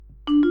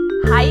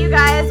Hi, you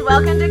guys.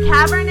 Welcome to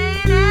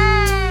Cabernet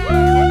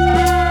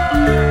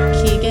and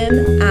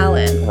Keegan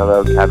Allen.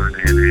 Hello,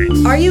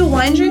 Cabernet. Are you a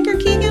wine drinker,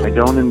 Keegan? I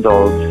don't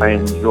indulge. I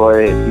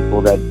enjoy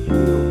people that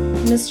do.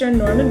 Mr.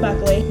 Norman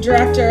Buckley,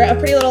 director of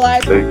Pretty Little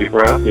Liars. Thank you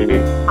for asking me.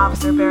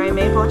 Officer Barry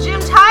Maple, Jim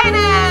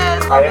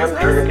Titus. I am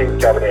drinking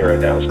Cabernet right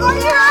now. So. Oh,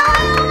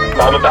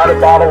 yeah. I'm about a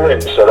bottle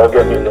in, so don't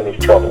get me in any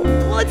trouble.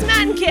 Well, it's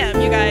Matt and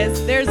Kim, you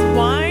guys. There's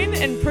wine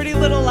and Pretty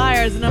Little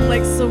Liars, and I'm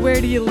like, so where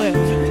do you live?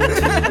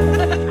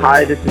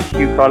 Hi, this is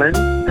Hugh Collins,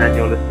 and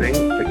you're listening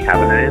to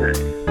Cabernet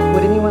and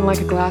Would anyone like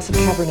a glass of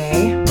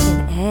Cabernet?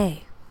 An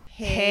A.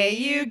 Hey,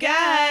 you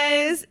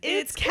guys,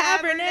 it's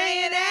Cabernet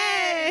and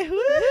A.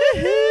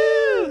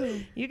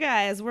 Woo-hoo-hoo. You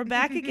guys, we're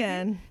back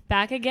again.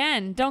 Back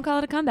again. Don't call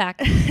it a comeback.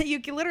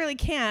 You literally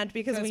can't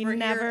because we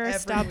never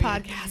stop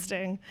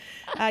podcasting.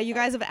 You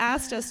guys have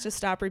asked us to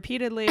stop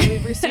repeatedly.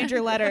 We've received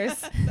your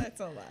letters. That's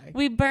a lie.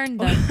 We burned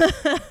them.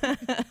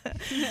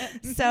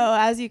 So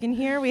as you can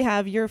hear, we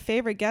have your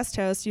favorite guest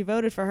host. You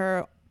voted for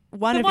her.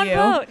 One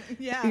vote.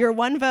 Yeah. Your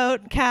one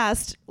vote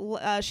cast.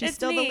 She's It's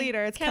still me, the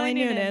leader. It's Kelly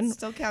Kelly Noonan. Noonan.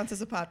 Still counts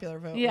as a popular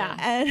vote. Yeah.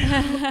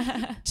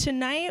 And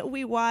tonight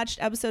we watched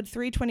episode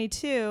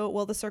 322,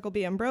 Will the Circle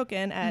Be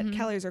Unbroken, at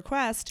Kelly's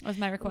request. Was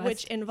my request.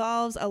 Which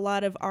involves a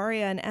lot of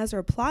Arya and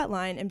Ezra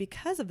plotline. And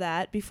because of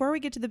that, before we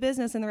get to the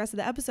business and the rest of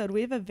the episode,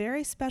 we have a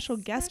very special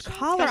guest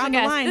caller Special on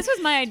guest. the line. This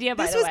was my idea,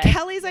 by This the was way.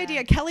 Kelly's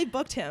idea. Kelly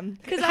booked him.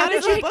 Because How I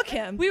was did you like, book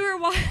him? we were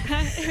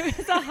it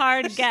was a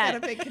hard She's got a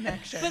get. big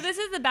connection. But this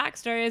is the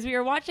backstory. As we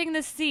were watching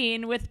this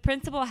scene with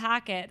Principal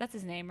Hackett, that's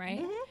his name,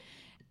 right?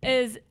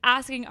 Is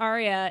asking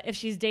Arya if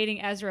she's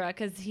dating Ezra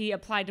because he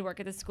applied to work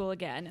at the school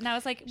again. And I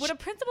was like, would a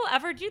principal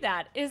ever do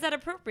that? Is that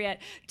appropriate?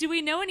 Do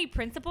we know any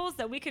principals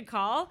that we could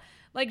call?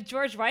 Like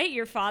George White,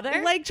 your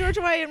father? Like George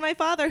White and my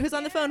father, who's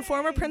on the phone,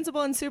 former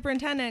principal and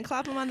superintendent.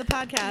 Clap him on the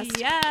podcast.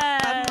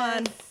 Yes. Clap him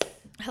on.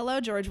 Hello,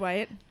 George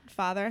White,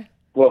 father.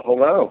 well,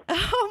 hello.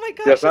 Oh my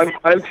gosh. Yes,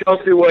 I'm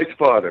Chelsea White's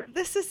father.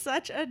 This is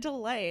such a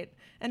delight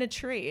and a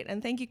treat.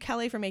 And thank you,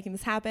 Kelly, for making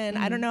this happen.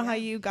 I don't know how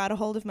you got a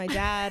hold of my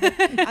dad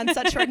on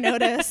such short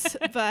notice,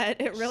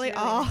 but it really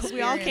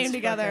we all came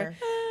together.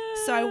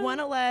 So I want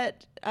to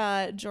let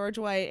George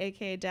White,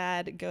 aka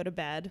Dad, go to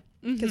bed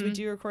because we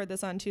do record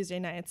this on Tuesday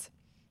nights.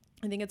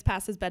 I think it's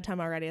past his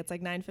bedtime already. It's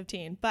like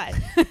 9:15. But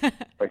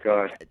My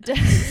gosh.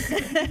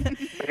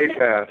 Hey,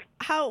 fast.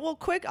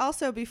 quick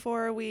also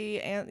before we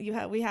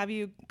have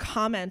you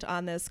comment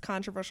on this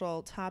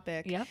controversial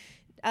topic. Yep.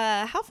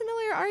 How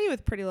familiar are you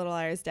with Pretty Little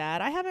Liars,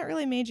 Dad? I haven't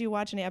really made you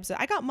watch any episode.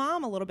 I got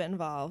Mom a little bit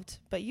involved,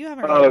 but you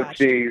haven't really watched.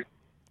 Geez.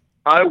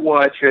 I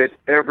watch it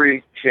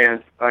every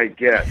chance I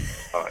get.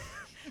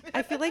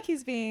 I feel like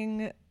he's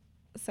being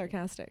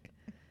sarcastic.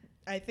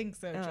 I think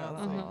so,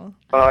 Chelsea. Oh.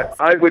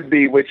 I would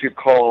be what you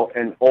call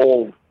an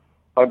old,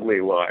 ugly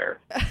liar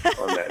on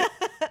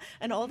that.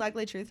 An old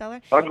ugly truth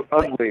teller.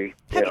 Ugly,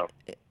 yeah.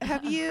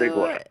 Have Big you?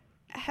 liar.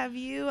 Have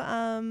you?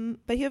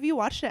 But have you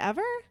watched it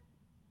ever?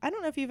 I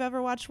don't know if you've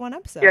ever watched one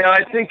episode. Yeah,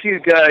 I think you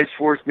guys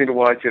forced me to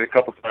watch it a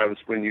couple times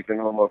when you've been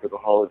home over the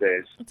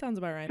holidays. That sounds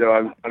about right.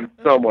 So I'm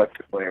somewhat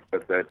familiar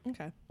with it.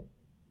 Okay.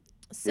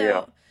 So,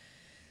 Yeah.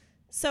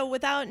 so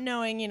without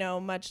knowing,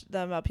 much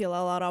about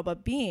PLL at all,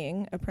 but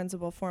being a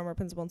former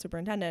principal and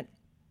superintendent,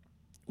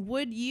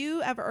 would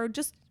you ever, or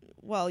just,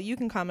 well, you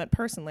can comment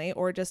personally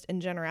or just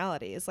in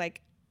generalities,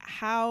 like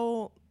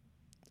how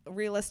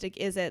realistic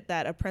is it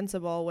that a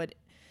principal would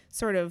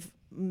sort of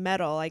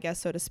meddle, I guess,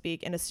 so to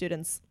speak, in a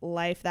student's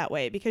life that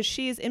way? Because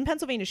she's in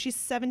Pennsylvania, she's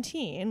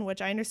 17,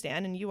 which I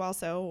understand, and you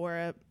also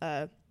were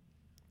a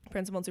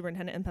principal and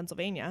superintendent in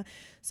Pennsylvania.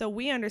 So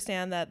we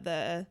understand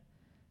that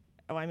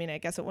I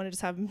guess it wouldn't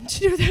just have to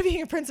do with that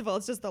being a principal.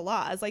 It's just the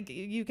law. It's like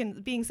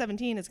being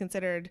 17 is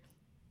considered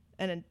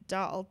an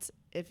adult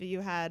if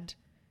you had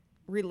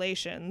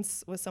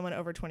relations with someone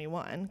over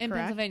 21. In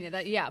correct? Pennsylvania,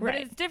 but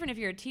Right. it's different if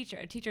you're a teacher.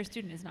 A teacher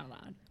student is not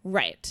allowed.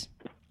 Right.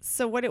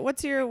 So what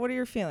are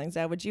your feelings,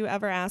 Dad? Would you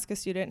ever ask a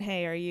student,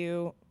 "Hey, are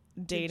you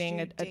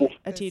dating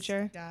a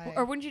teacher?"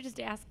 Or wouldn't you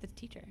just ask the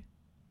teacher?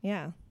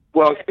 Yeah.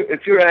 Well,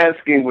 if you're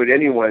asking would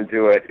anyone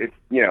do it,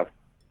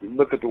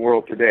 look at the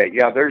world today.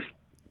 Yeah, there's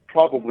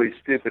probably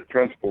stupid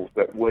principals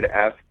that would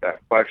ask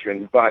that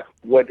question, but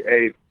would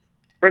a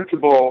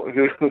principal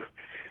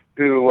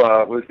who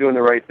was doing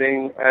the right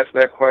thing ask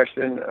that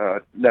question?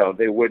 No,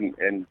 they wouldn't,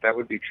 and that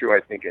would be true, I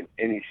think, in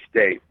any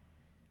state.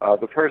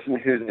 The person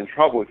who's in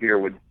trouble here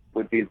would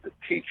be the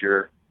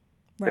teacher.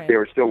 Right. If they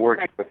were still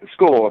working with the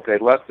school. If they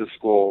left the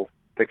school,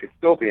 they could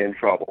still be in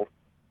trouble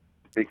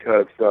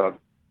because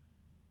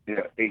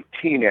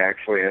 18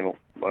 actually in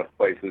a lot of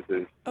places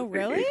is. Oh,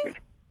 really?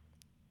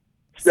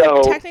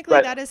 So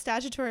technically, that is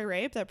statutory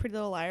rape. That Pretty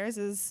Little Liars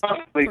is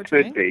possibly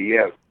portraying? could be,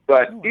 yes.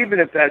 But even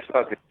if that's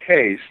not the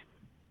case,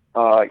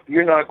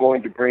 you're not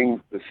going to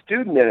bring the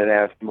student in and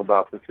ask them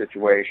about the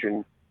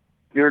situation.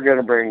 You're going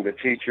to bring the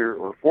teacher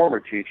or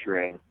former teacher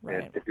in.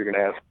 Right. And if you're going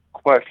to ask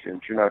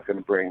questions, you're not going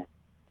to bring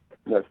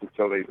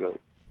necessarily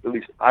at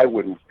least I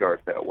wouldn't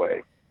start that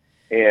way.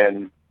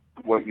 And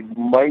what you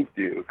might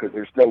do, because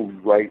there's no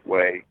right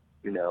way,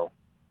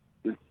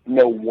 there's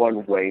no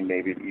one way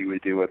maybe that you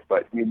would do it,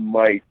 but you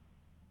might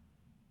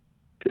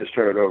just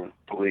turn it over to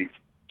the police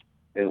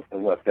and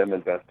let them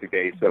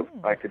investigate. So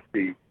I could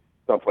see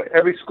someplace.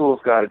 Every school's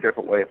got a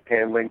different way of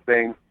handling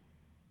things.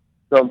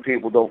 Some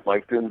people don't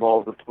like to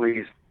involve the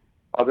police.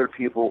 Other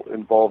people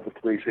involve the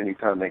police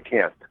anytime they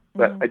can.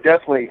 But I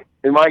definitely,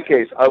 in my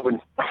case, I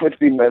wouldn't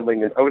be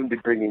meddling, and I wouldn't be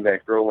bringing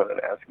that girl in and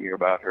asking her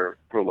about her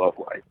love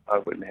life. I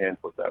wouldn't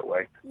handle it that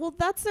way. Well,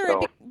 that's the So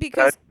right,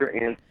 because that's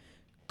your answer.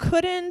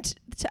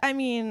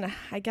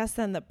 I guess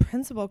then the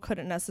principal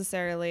couldn't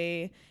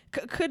necessarily,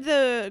 could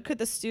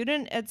the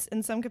student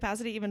in some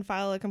capacity even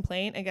file a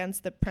complaint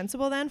against the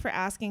principal then for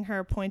asking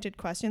her pointed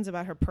questions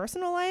about her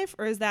personal life?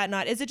 Or is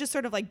it just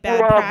sort of like bad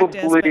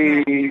practice? But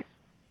not?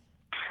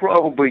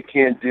 Probably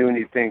can't do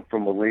anything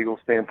from a legal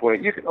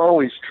standpoint. You can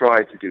always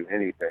try to do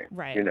anything,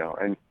 right? You know,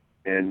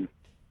 and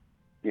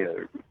you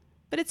know.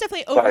 But it's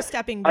definitely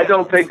overstepping. I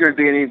don't think there'd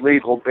be any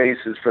legal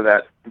basis for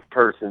that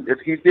person. If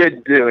he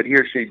did do it, he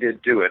or she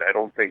did do it, I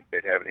don't think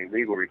they'd have any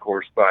legal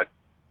recourse. But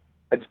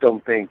I just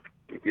don't think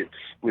it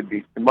would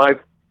be, in my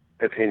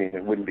opinion,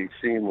 it wouldn't be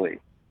seemly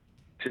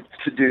to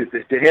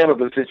handle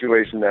the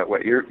situation that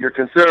way. You're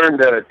concerned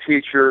that a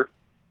teacher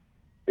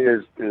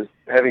is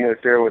having an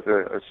affair with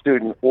a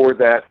student, or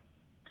that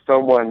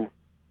someone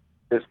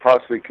is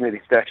possibly committing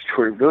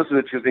statutory. Those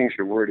are the two things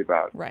you're worried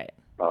about. Right.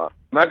 I'm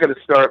not going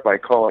to start by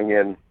calling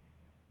in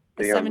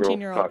a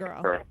 17-year-old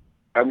girl.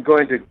 I'm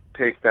going to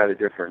take that a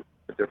different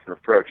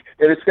approach,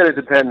 and it's going to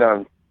depend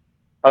on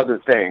other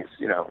things,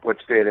 you know,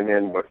 what state I'm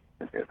in,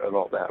 and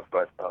all that.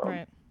 But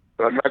right.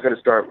 But I'm not going to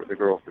start with the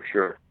girl for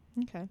sure.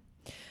 Okay.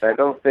 I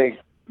don't think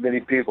many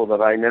people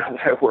that I know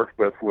that I worked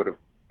with would have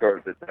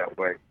started it that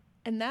way.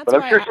 And that's but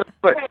I'm why sure some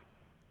would.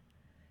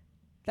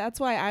 That's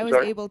why I was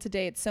Sorry? able to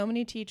date so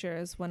many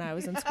teachers when I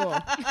was in school.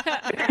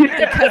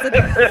 Because of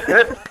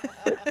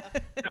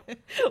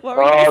what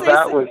were you gonna say?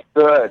 That was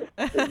good.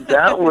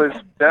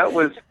 That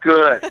was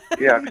good.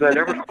 Yeah,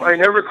 because I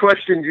never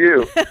questioned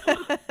you.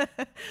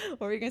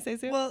 What were you gonna say,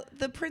 Sue? Well,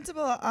 the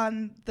principal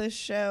on the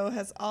show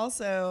has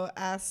also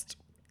asked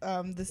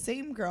the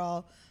same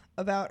girl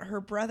about her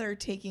brother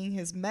taking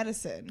his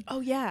medicine. Oh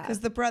yeah,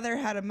 because the brother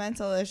had a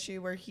mental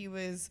issue where he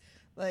was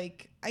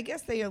like, I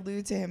guess they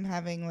allude to him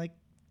having like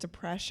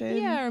depression.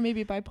 Yeah, or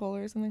maybe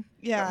bipolar or something.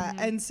 Yeah,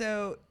 and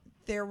so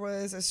there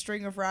was a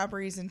string of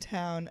robberies in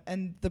town,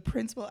 and the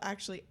principal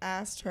actually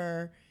asked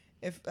her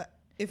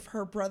if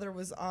her brother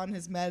was on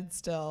his meds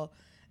still,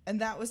 and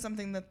that was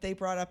something that they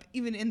brought up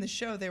even in the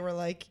show. They were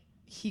like,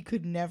 he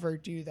could never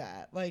do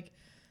that. Like,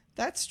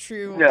 that's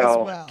true as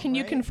well. Can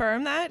you right?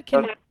 confirm that?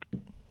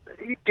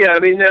 Yeah, I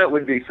mean, that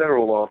would be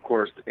federal law, of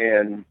course,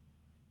 and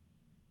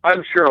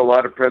I'm sure a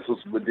lot of principals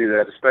would do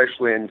that,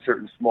 especially in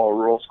certain small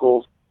rural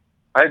schools.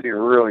 I'd be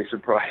really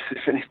surprised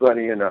if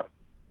anybody in a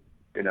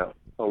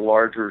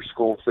larger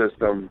school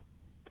system,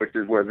 which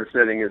is where the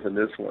setting is in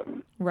this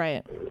one,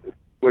 right,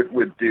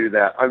 would do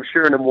that. I'm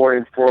sure in a more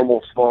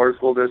informal, smaller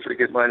school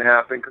district it might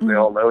happen because they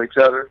all know each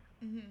other.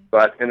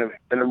 But in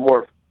a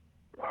more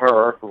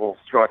hierarchical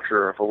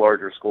structure of a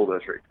larger school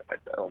district, I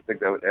don't think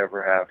that would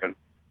ever happen.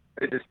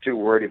 They're just too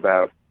worried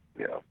about,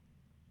 you know,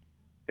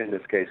 in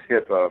this case,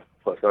 HIPAA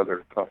plus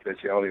other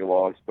confidentiality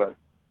laws. But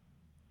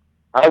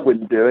I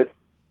wouldn't do it.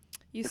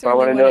 You if I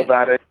want to know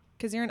about it.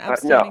 Because you're an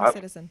upstanding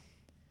citizen.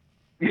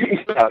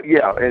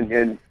 Yeah,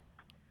 and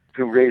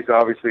who raised,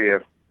 obviously,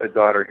 a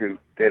daughter who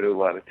dated a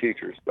lot of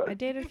teachers. But I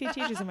dated a few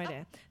teachers in my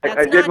day. I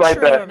That's did not my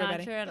true, best. everybody.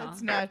 Not true at all.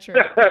 It's not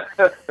true.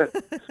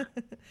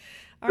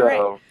 All right.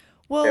 So,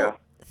 Well, yeah.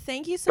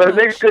 thank you so But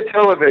much. it makes good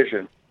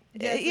television.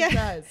 Yes, it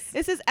does.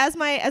 This is, as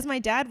my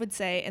dad would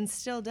say, and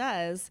still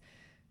does,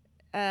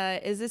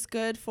 is this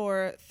good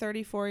for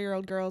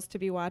 34-year-old girls to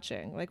be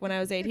watching? Like when I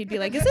was 8, he'd be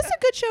like, is this a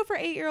good show for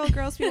 8-year-old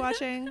girls to be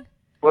watching?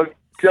 Well,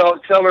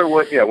 tell her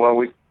what. Yeah, well,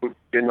 we're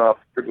getting off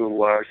a little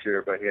last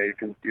year, but yeah, you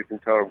can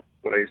tell her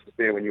what I used to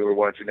say when you were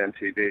watching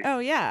MTV. Oh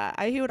yeah,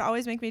 he would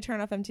always make me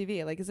turn off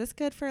MTV. Like, is this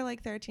good for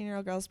like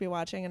 13-year-old girls to be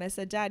watching? And I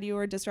said, Dad, you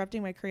were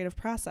disrupting my creative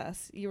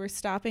process. You were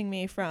stopping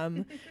me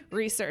from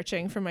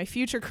researching for my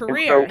future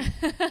career.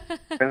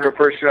 And her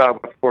first job,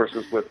 of course,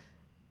 was with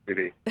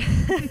TV.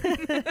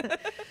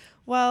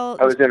 Well,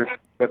 I was interfering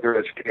with her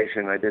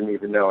education. I didn't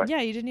even know it.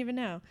 Yeah, you didn't even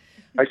know.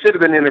 I should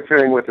have been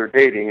interfering with her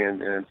dating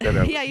and instead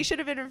of. Yeah, you should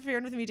have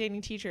interfered with me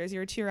dating teachers. You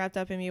were too wrapped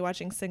up in me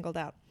watching Singled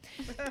Out.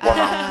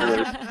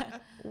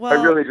 Well,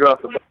 I really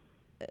dropped the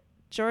ball.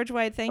 George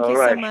White, thank you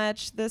so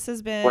much. This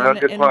has been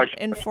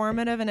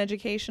informative and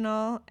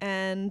educational,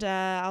 and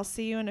I'll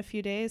see you in a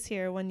few days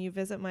here when you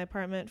visit my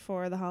apartment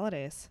for the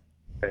holidays.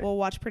 Okay. We'll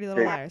watch Pretty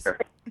Little Liars.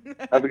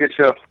 Have a good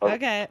show.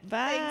 Okay,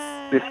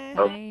 bye.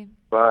 Bye.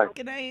 Bye.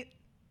 Good night.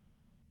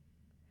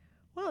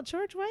 Well,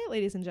 George White,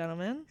 ladies and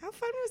gentlemen. How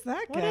fun was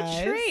that, what guys?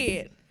 What a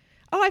treat.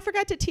 Oh, I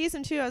forgot to tease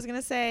him, too. I was going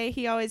to say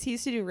he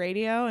used to do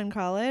radio in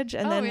college.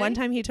 And then one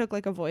time he took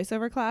like a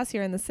voiceover class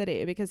here in the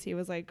city because he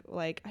was like,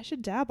 I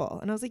should dabble.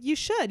 And I was like, you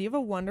should. You have a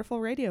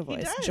wonderful radio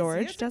voice,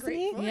 George, doesn't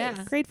he?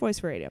 Yeah. Great voice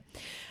for radio.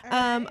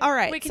 All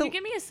right. Wait, can you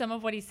give me a sum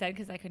of what he said?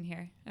 Because I couldn't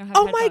hear.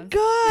 Oh, my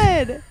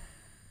God.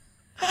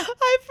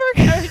 I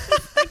forgot.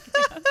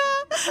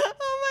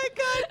 Oh my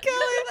God,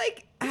 Kelly,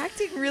 like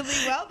acting really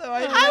well though.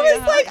 I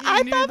was like,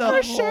 I knew thought the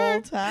for whole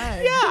sure.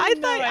 time. Yeah, I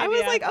No thought I was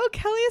idea. like, oh,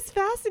 Kelly is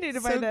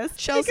fascinated by So this.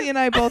 Chelsea and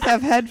I both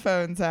have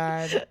headphones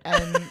on,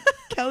 and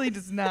Kelly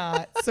does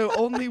not. So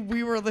only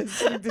we were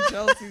listening to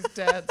Chelsea's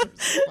dad's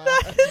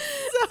response.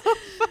 so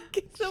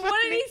fucking. So what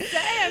did he say?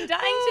 I'm dying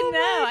to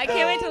know. I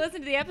can't wait to listen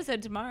to the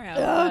episode tomorrow.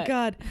 Oh but-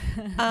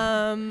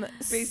 God.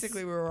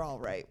 Basically, we were all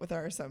right with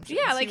our assumptions.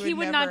 Yeah, like he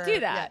would not do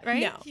that,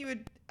 right? No. He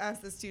would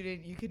ask the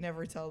student. You could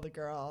never tell the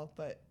girl,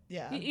 but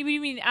yeah.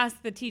 You mean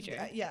ask the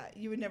teacher? Yeah,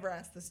 you would never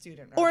ask the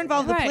student. Or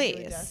involve the Right. You would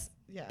police. ask-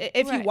 Yeah.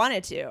 If you Right.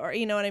 wanted to, or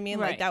you know what I mean,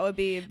 Right. like that would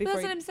be But before.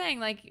 that's what I'm saying.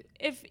 Like,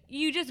 if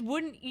you just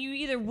wouldn't, you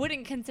either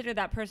wouldn't consider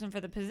that person for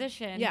the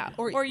position, Yeah,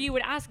 or you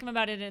would ask him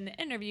about it in the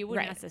interview. You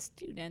wouldn't Right. ask the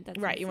student. That's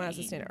Right, you want to ask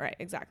the insane. student. Right,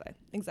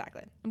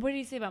 exactly. What did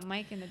he say about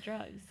Mike and the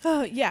drugs?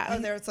 Oh yeah. Oh,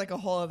 there it's like a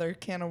whole other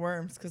can of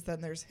worms because then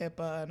there's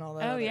HIPAA and all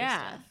that. Oh, other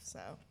yeah. stuff, so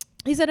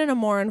He said in a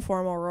more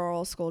informal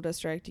rural school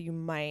district, you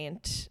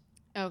might,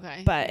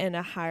 Okay. but in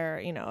a higher,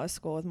 a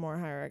school with more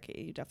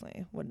hierarchy, you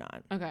definitely would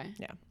not. Okay.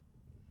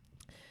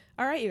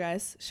 All right, you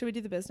guys, should we do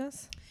the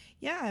business?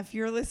 yeah, if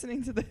you're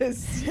listening to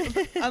this,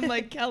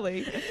 unlike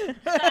Kelly,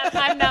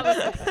 I'm not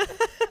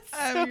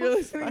listening. you're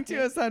listening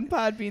to us on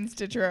Podbean,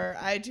 Stitcher, or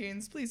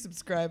iTunes. Please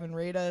subscribe and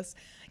rate us.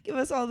 Give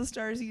us all the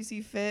stars you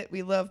see fit.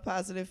 We love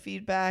positive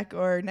feedback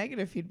or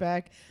negative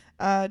feedback.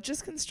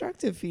 Just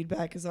constructive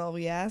feedback is all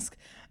we ask.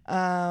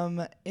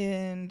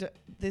 And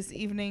this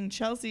evening,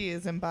 Chelsea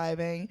is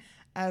imbibing,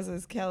 as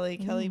is Kelly.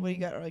 Kelly, what do you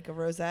got? Like a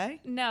rosé?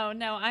 No,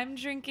 I'm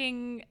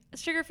drinking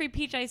sugar-free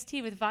peach iced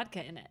tea with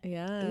vodka in it.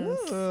 Yes.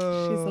 Ooh.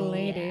 She's a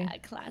lady. Yeah,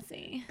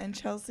 classy. And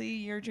Chelsea,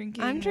 you're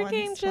drinking. I'm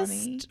drinking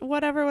 120? just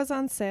whatever was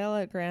on sale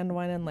at Grand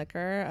Wine and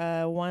Liquor.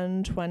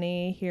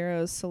 120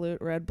 Heroes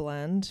Salute Red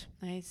Blend.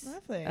 Nice.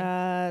 Lovely.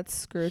 It's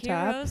Screw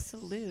Top. Hero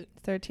salute.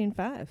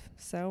 13.5.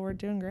 So we're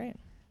doing great.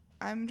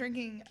 I'm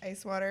drinking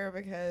ice water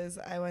because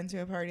I went to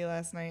a party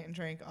last night and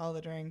drank all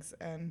the drinks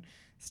and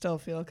still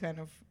feel kind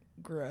of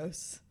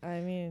gross.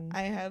 I mean,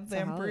 I had It's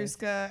a holiday.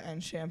 Lambrusca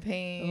and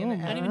champagne Oh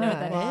and I don't even know what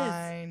red that is.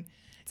 wine.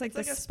 it's like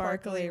It's the a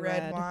sparkly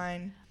red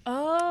wine.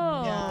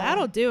 Oh. Yeah.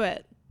 That'll do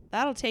it.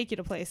 That'll take you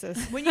to places.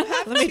 When you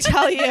have Let me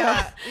tell you.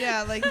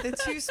 yeah, like the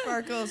two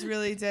sparkles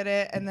really did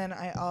it. And then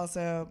I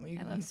also, you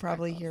I can love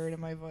probably sparkles. hear it in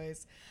my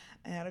voice.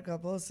 I had a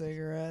couple of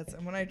cigarettes,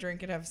 and when I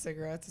drink and have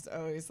cigarettes, it's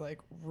always like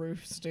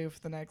roof stoof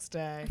the next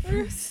day.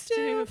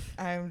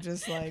 I'm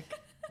just like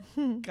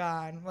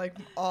gone, like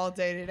all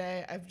day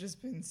today. I've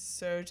just been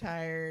so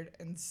tired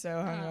and so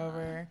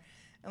hungover,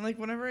 and like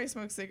whenever I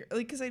smoke cigarettes,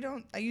 like because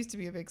I used to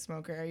be a big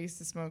smoker. I used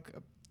to smoke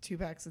 2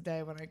 packs a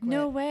day when I quit.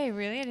 No way,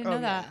 really? I didn't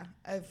know that.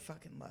 Yeah. I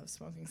fucking love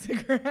smoking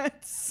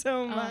cigarettes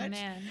so much. Oh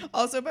man.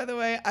 Also, by the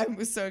way, I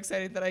was so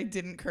excited that I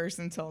didn't curse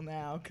until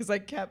now because I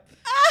kept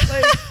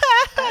like.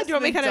 Do you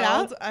want me to cut it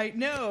out?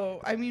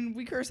 I mean,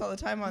 we curse all the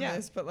time on Yeah.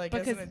 this, but like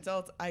as an Because-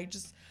 adult,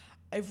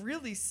 I've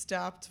really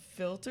stopped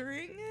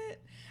filtering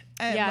it.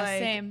 And Yeah, like,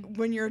 same.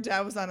 when your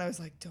dad was on, I was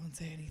like, "Don't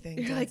say anything."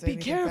 You're don't like, say "Be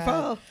anything bad."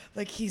 careful.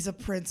 Like he's a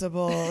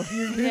principal.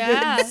 You're gonna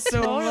Yeah, get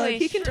so totally.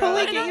 much He can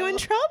totally trouble. get you in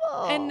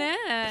trouble.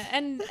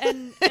 And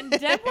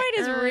Deb White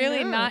is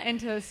really not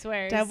into the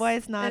swears. Deb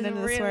White's not Is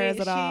into the swears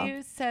at all.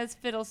 She says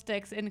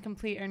fiddlesticks in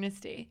complete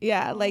earnesty.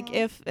 Yeah, like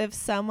if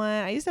someone,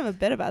 I used to have a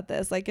bit about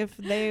this, like if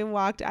they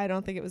walked, I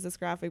don't think it was this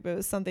graphic, but it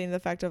was something to the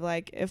effect of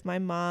like if my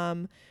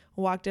mom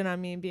walked in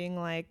on me being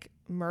like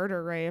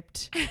murder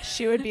raped,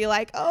 she would be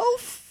like, "Oh,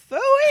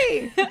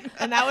 phooey,"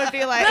 and that would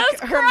be like Those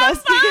her crumb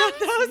most bombs!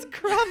 those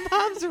crumb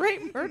bombs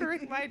rape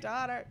murdering my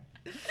daughter.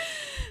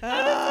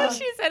 That's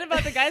what she said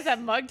about the guys that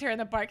mugged her in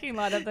the parking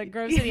lot of the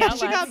Grove City Yeah,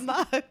 Outlets. she got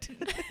mugged.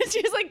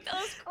 She was like,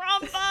 those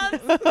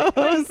crumb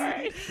buns.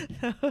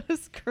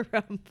 those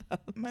crumb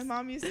bombs. My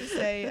mom used to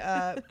say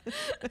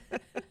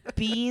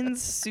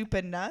beans, soup,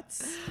 and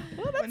nuts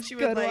when she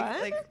would good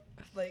one.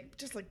 like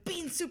just like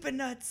beans, soup, and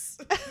nuts.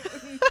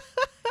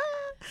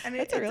 And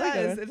That's it a really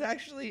good does. one. It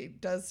actually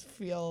does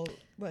feel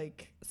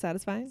like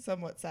Satisfying.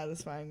 somewhat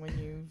satisfying when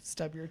you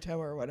stub your toe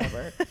or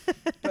whatever.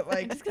 But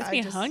like, This gets I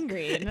me just-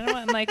 hungry. And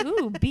I'm like,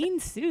 ooh,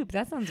 bean soup.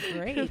 That sounds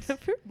great.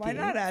 Why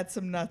not add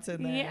some nuts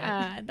in there?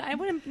 Yeah, I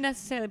wouldn't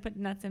necessarily put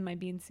nuts in my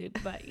bean soup,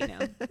 but you know,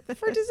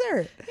 For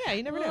dessert. Yeah,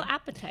 you a never little know.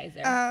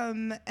 appetizer.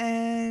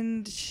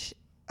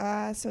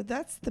 So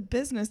that's the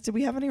business. Do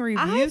we have any I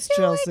reviews,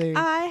 feel Chelsea?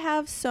 like I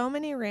have so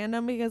many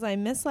random because I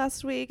missed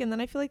last week, and then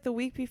I feel like the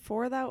week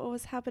before that, what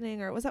was happening,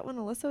 or was that when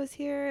Alyssa was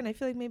here? And I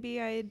feel like maybe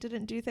I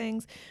didn't do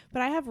things,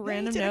 but I have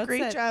random you did notes. a great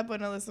that- job when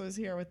Alyssa was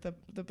here with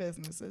the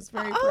businesses.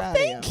 Very Oh, proud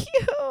thank of you.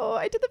 you.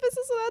 I did the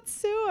business without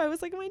Sue. I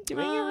was like, am I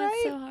doing it oh, right?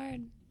 it's so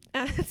hard.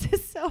 It's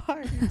just so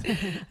hard. I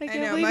can't I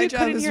know believe my you job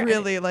couldn't is hear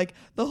really like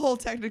the whole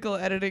technical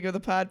editing of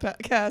the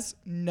podcast.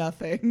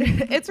 Nothing.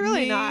 It's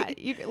really Me not.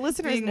 You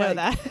listeners being know like,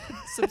 that.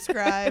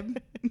 Subscribe.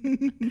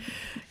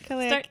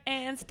 Kelly, Start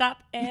and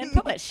stop and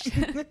publish.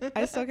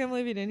 I still can't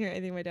believe you didn't hear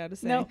anything my dad was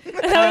saying. No.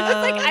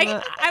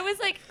 I was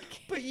like,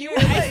 But you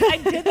I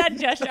did that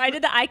gesture. I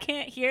did the I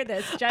can't hear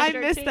this gesture.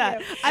 I missed to that.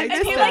 you. I And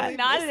missed he that. like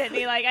nodded at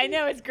me like, I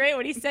know it's great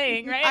what he's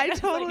saying, right? I was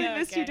totally like,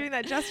 missed okay. you doing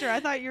that gesture. I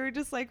thought you were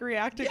just like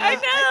reacting. I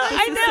like, know, This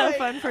I is know. so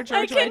fun for I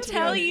George can White to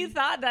tell do. you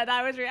thought that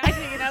I was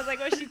reacting, and I was like,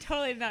 "Oh, she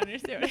totally did not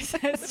understand what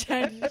I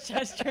said."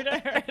 Gesture to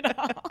her at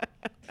all.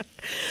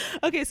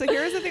 Okay, so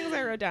here's the things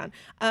I wrote down.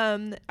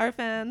 Our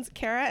fans,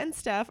 Kara and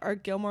Steph, are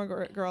Gilmore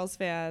Girls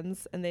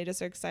fans, and they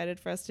just are excited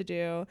for us to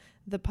do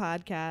the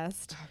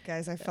podcast. Oh,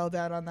 guys, I fell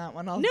down on that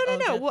one. I'll No. get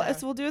there.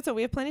 We'll do it. So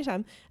we have plenty of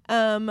time.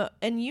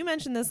 And you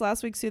mentioned this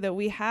last week, Sue, that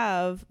we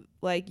have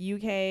like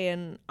UK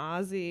and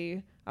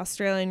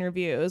Australian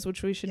reviews,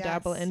 which we should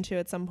dabble Yes. into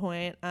at some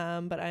point.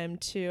 But I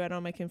don't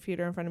have my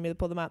computer in front of me to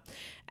pull them up.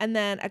 And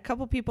then a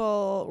couple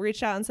people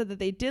reached out and said that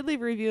they did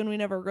leave a review and we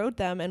never wrote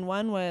them. And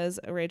one was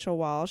Rachel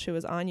Walsh, who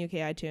was on UK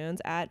iTunes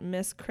at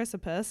Miss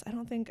Chrysopus.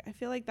 I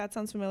feel like that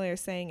sounds familiar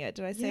saying it.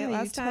 Did I say it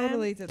last you time?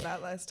 totally did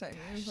that last time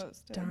you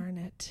posted. Darn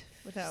it.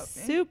 Without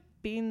me. Soup,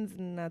 beans,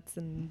 nuts,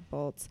 and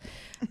bolts.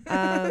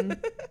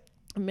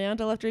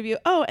 Amanda left a review.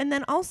 Oh, and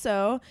then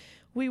also,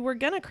 we were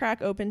going to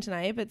crack open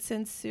tonight, but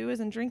since Sue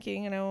isn't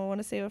drinking and I want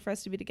to save it for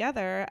us to be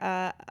together,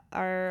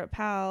 our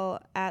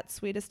pal at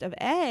Sweetest of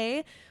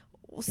A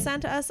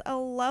sent us a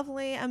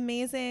lovely,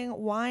 amazing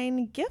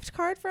wine gift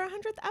card for our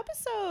 100th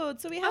episode.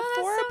 So we have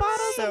 4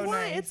 bottles So of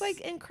wine. nice. It's like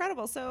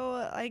incredible.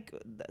 So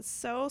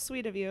so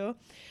sweet of you.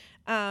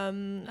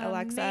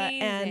 Alexa,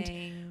 and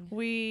Amazing.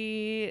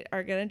 we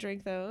are gonna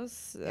drink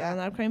those Yeah. on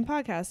the upcoming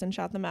podcast and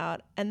shout them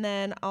out. And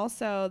then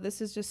also,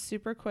 this is just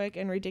super quick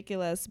and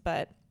ridiculous,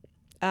 but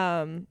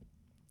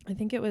I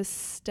think it was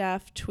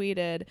Steph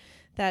tweeted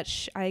that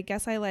I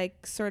guess I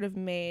like sort of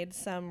made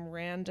some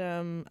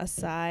random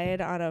aside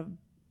on a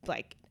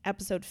like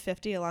episode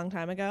 50 a long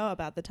time ago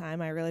about the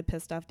time I really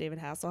pissed off David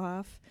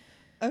Hasselhoff.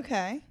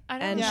 Okay. I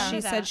don't And remember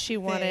she that. said she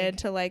wanted Vague.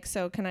 to like,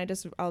 so can I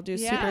just, I'll do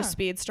Yeah. super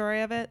speed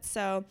story of it.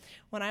 So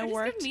when I Or just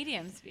worked, give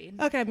medium speed.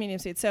 okay, medium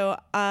speed. So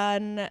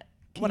when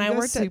Can I you go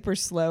worked at, super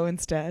slow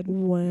instead.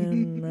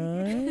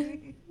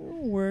 when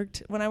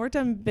I worked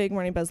on Big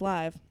Morning Buzz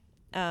Live,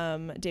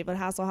 David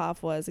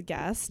Hasselhoff was a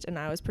guest and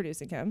I was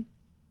producing him.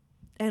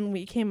 And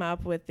we came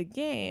up with the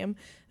game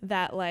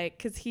that like,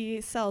 cause he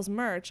sells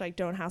merch, like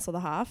don't hassle the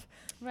Hoff.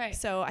 Right.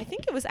 So I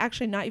think it was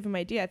actually not even my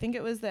idea. I think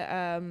it was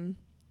the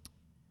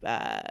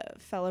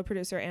fellow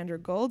producer Andrew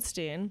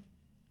Goldstein.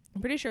 I'm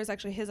pretty sure it was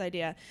actually his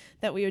idea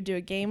that we would do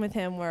a game with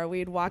him where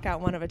we'd walk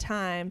out one at a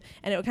time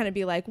and it would kind of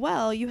be like,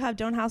 well, you have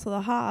Don't Hassle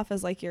the Hoff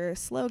as like your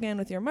slogan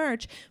with your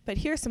merch, but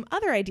here's some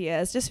other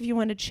ideas just if you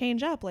want to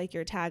change up like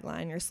your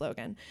tagline, your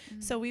slogan.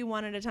 So we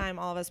one at a time,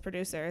 all of us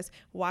producers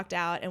walked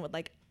out and would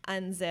like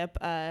unzip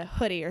a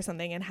hoodie or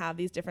something and have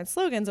these different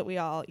slogans that we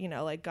all,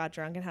 like got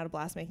drunk and had a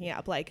blast making it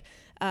up, like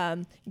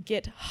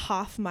get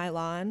Hoff my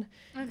lawn.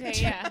 Okay.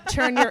 Yeah.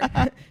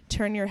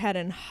 turn your head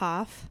and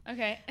Hoff.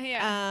 Okay.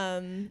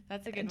 Yeah.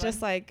 That's a good one.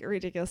 Just like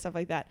ridiculous stuff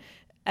like that.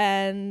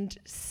 And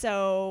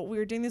so we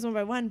were doing these one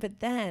by one,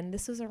 but then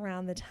this was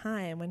around the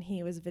time when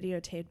he was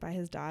videotaped by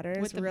his daughters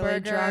With the really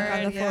burger, drunk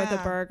on the floor with the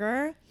yeah.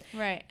 burger.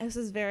 Right. And this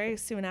was very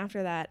soon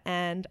after that.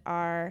 And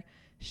our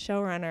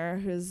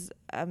showrunner, who's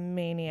a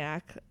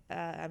maniac,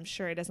 I'm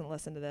sure he doesn't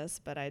listen to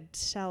this, but I'd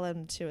tell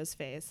him to his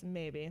face,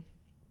 maybe.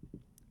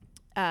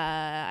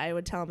 I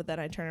would tell him, but then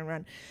I'd turn and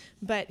run.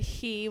 But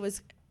he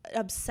was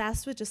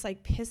obsessed with just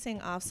like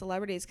pissing off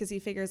celebrities because he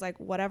figures like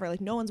whatever, like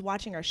no one's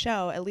watching our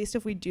show. At least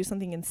if we do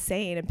something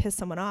insane and piss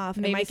someone off,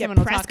 Maybe it might get someone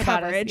will press talk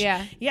about us. coverage.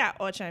 Yeah.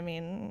 Which I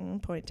mean,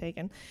 point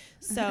taken.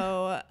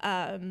 So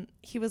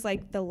he was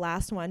like, the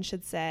last one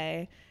should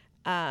say,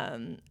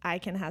 I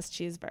can has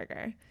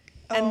cheeseburger.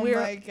 And oh we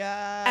were, my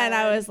god! and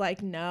I was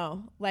like,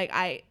 no,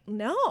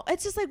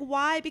 it's just like,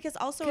 why? Because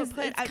also it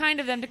put, it's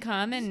kind of them to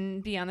come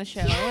and be on the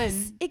show. yes,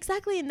 And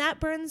exactly, and that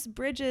burns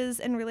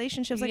bridges and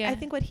relationships. Like Yeah. I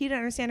think what he didn't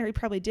understand, or he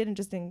probably did and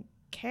just didn't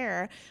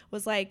care,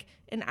 was like,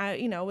 and I,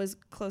 was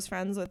close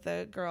friends with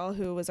the girl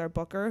who was our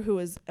booker, who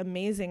was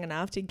amazing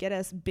enough to get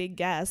us big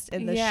guests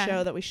in the Yeah.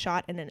 show that we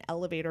shot in an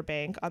elevator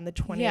bank on the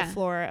 20th Yeah.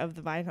 floor of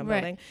the Viacom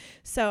Right. building.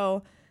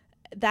 So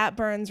that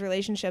burns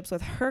relationships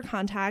with her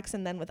contacts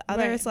and then with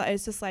others. Right. So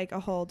it's just like a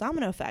whole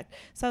domino effect.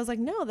 So I was like,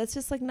 no, that's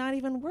just like not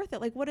even worth it.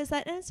 Like, what is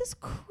that? And it's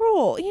just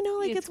cruel, like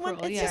It's cruel,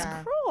 it's yeah. just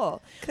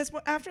cruel. Because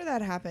after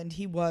that happened,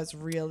 he was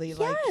really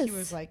like he Yes.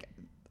 was like,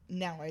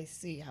 now I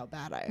see how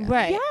bad I am.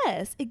 right.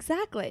 Yes,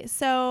 exactly.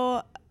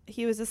 So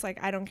he was just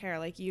like, I don't care.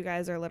 Like, you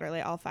guys are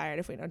literally all fired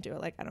if we don't do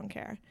it. Like, I don't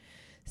care.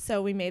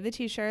 So we made the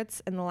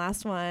t-shirts in the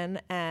last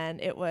one,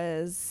 and it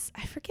was,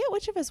 I forget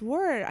which of us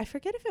wore it. I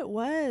forget if it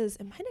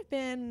might have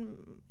been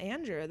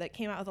Andrew that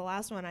came out with the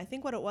last one. I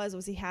think what it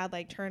was he had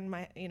like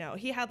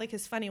he had like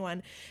his funny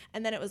one,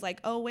 and then it was like,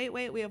 oh, wait,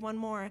 we have one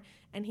more.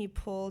 And he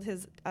pulled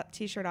his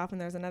t-shirt off,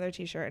 and there was another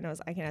t-shirt, and it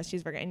was I Can Ask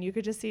Cheeseburger. And you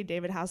could just see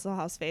David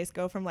Hasselhoff's face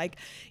go from like,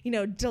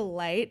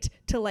 delight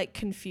to like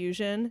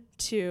confusion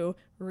to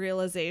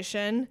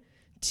realization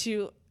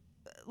to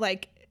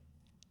like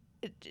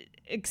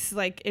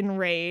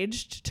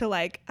enraged to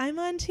like, I'm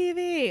on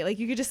TV. Like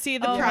you could just see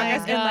the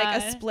progress in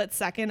like a split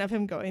second of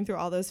him going through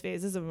all those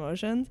phases of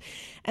emotions.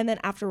 And then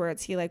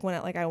afterwards he like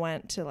I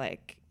went to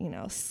like,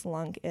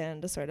 slunk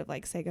in to sort of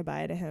like say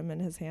goodbye to him and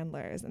his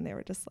handlers, and they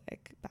were just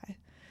like, bye.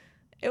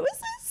 It was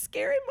a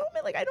scary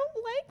moment. Like, I don't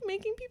like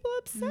making people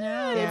upset.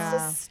 No. It's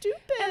just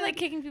stupid. And like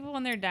kicking people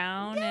when they're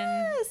down.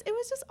 Yes, it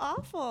was just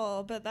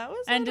awful. But that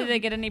was. And did they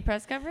get any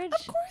press coverage?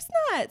 Of course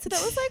not. So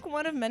that was like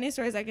one of many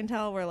stories I can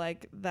tell where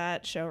like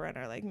that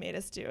showrunner like made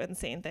us do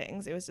insane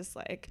things. It was just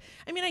like,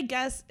 I mean, I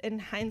guess in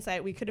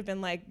hindsight we could have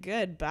been like,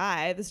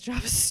 goodbye, this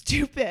job is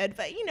stupid.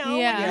 But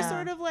when you're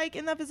sort of like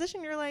in that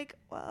position, you're like,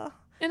 well.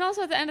 And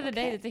also at the end of the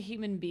day, it's a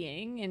human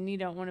being, and you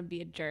don't want to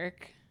be a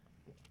jerk.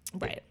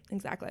 Right.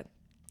 Exactly.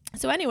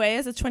 So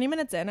anyways, it's 20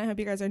 minutes in. I hope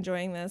you guys are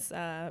enjoying this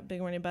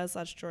Big Morning Buzz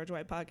 / George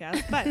White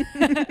podcast.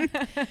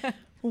 But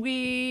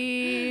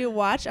we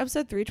watched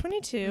episode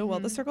 322,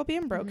 Will the Circle Be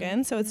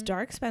Unbroken? So it's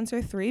Dark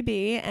Spencer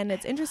 3B. And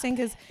it's interesting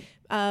because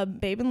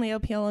Babe and Leo,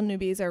 PL and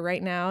Newbies are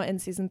right now in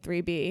season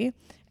 3B.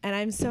 And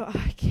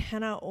I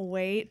cannot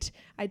wait.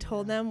 I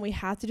told them we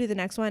have to do the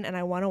next one, and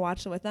I want to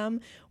watch it with them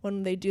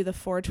when they do the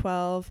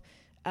 412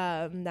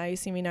 Now You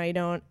See Me, Now You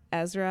Don't,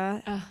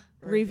 Ezra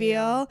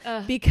reveal.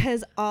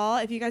 Because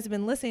if you guys have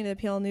been listening to the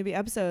PL Newbie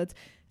episodes,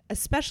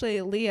 especially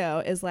Leo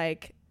is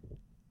like,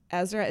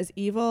 Ezra is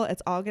evil.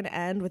 It's all going to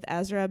end with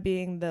Ezra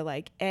being the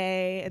like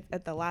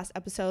at the last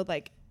episode.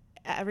 Like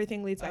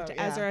everything leads back to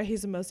Ezra.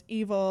 He's the most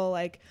evil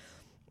like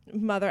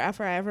mother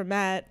effer I ever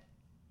met,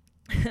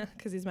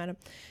 because he's met him.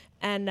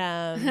 And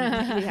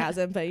he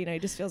hasn't, but he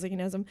just feels like he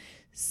knows him.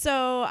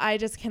 So I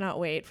just cannot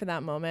wait for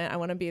that moment. I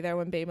want to be there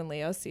when Babe and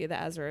Leo see the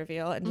Ezra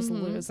reveal and just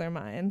lose their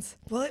minds.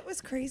 Well, it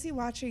was crazy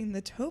watching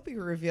the Toby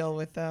reveal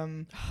with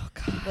them. Oh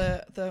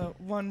God, the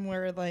one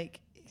where like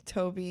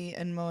Toby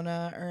and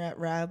Mona are at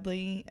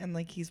Radley, and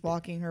like he's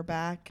walking her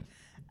back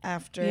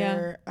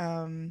after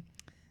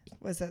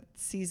was that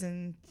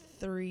season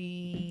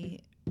 3,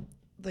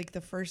 like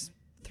the first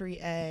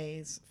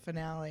 3A's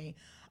finale.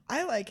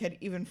 I like had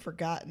even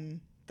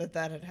forgotten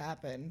that had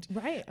happened.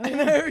 Right. Oh,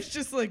 and I was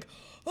just like,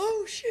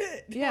 oh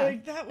shit. Yeah.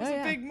 Like that was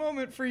a big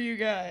moment for you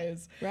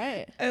guys.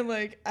 Right. And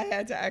like I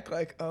had to act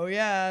like, oh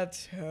yeah,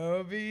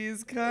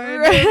 Toby's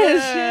kind of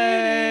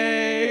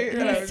A.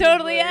 He's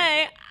totally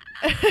A.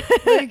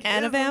 Like,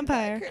 and a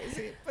vampire.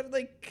 Crazy. But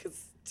like,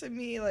 'cause to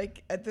me,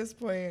 like at this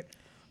point,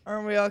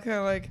 aren't we all kind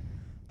of like,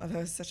 oh, that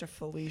was such a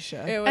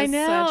Felicia. It was I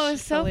know, such it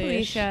was so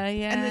Felicia.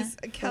 Yeah. And this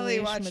Kelly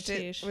Felicia watched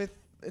Matisse. it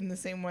in the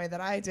same way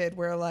that I did,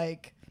 where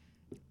like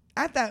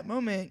at that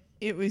moment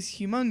it was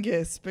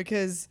humongous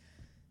because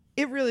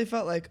it really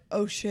felt like,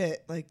 oh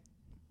shit, like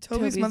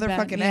Toby's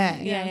motherfucking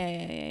bad. A.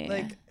 Yeah.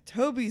 Like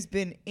Toby's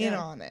been in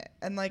on it.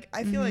 And like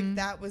I feel like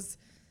that was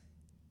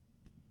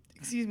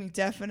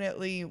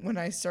definitely when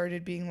I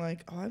started being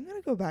like, oh, I'm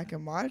gonna go back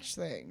and watch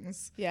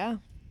things. Yeah.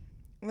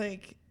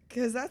 Like,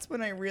 because that's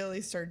when I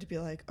really started to be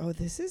like, oh,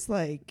 this is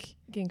like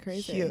Getting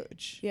crazy.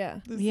 huge. Yeah.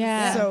 This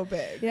Yeah. is so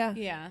big. Yeah.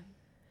 Yeah.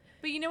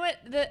 But you know what?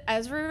 The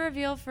Ezra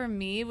reveal for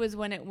me was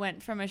when it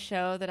went from a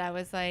show that I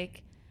was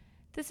like,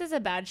 this is a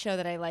bad show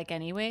that I like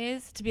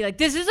anyways, to be like,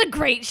 this is a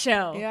great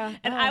show. Yeah.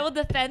 And I will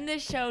defend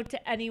this show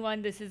to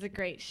anyone. This is a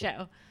great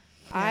show.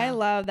 I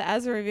love the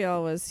Ezra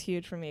reveal was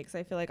huge for me because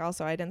I feel like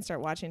also I didn't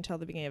start watching until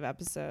the beginning of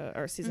episode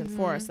or season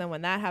 4. So then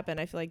when that happened,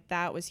 I feel like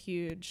that was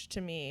huge to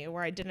me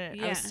where I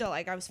didn't, I was still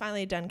like, I was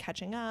finally done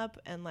catching up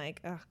and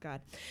like, oh God.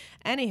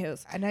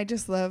 Anywho's. And I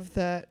just love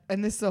that.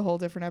 And this is a whole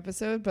different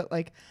episode, but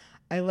like,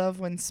 I love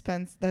when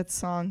that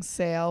song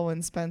Sail,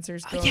 when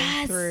Spencer's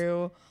going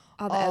through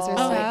All the Ezra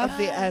stuff. of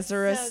the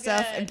Ezra So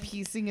stuff good. and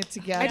piecing it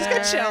together. I just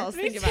got chills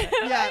thinking about it.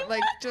 Yeah,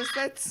 like just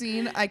that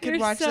scene. I could You're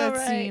watch so that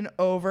right. scene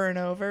over and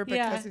over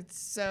because Yeah. it's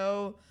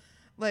so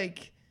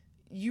like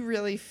you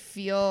really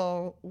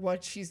feel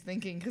what she's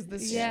thinking because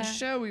this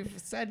show we've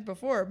said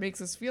before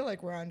makes us feel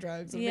like we're on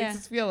drugs. It makes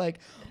us feel like,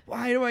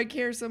 why do I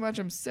care so much?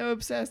 I'm so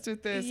obsessed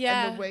with this.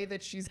 And the way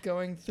that she's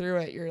going through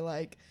it, you're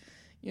like,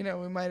 we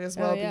might as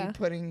well be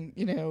putting,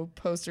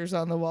 posters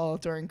on the wall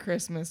during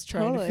Christmas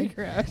trying to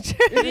figure out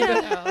who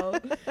the hell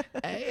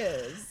A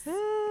is.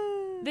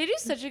 They do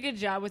such a good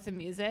job with the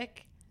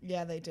music.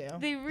 Yeah, they do.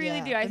 They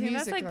really do. The I think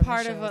that's music like on the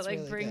part show of what is like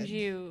really brings good.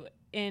 you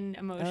in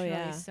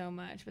emotionally so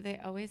much. But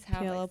they always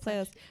have PLO like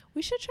playlist.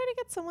 We should try to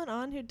get someone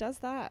on who does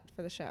that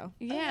for the show.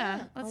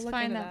 Yeah, I'll let's look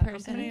find into that I'm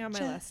person. putting it on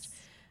my list.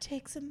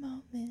 takes a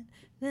moment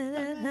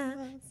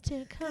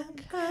to come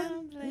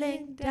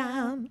crumbling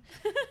down.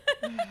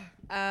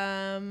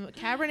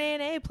 Cabernet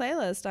and A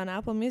playlist on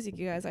Apple Music,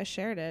 you guys. I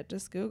shared it.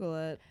 Just Google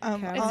it. Also,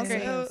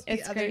 Cabernet.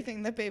 the other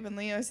thing that Babe and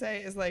Leo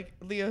say is like,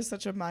 Leo's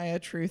such a Maya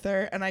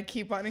truther, and I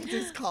keep wanting to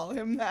just call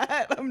him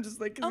that. I'm just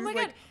like, 'cause Oh he's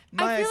my like, God.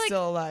 Maya's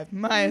still alive.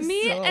 Maya's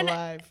still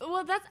alive.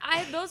 Well,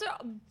 those are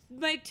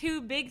my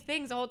two big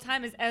things the whole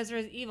time is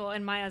Ezra's evil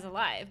and Maya's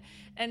alive.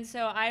 And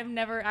so I've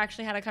never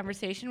actually had a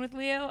conversation with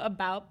Leo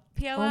about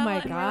PLL. Oh my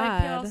and we're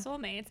like PLL God.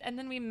 soulmates. And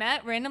then we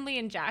met randomly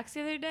in Jack's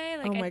the other day.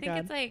 Like Oh I my think God.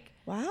 it's like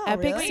Wow,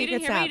 Epic really? Wait, you secret didn't hear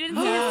me? snap. You didn't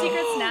see the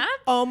secret snap?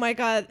 Oh my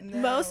God. No.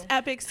 Most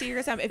epic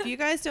secret snap. If you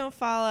guys don't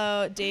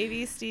follow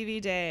Davey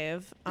Stevie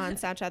Dave on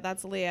Snapchat,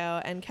 that's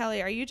Leo. And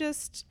Kelly, are you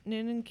just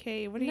Noonan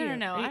K? What are you?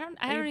 No. Are you-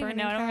 I are don't you even burning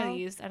know. I don't Cal? really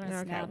use. I don't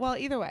Okay. snap. Well,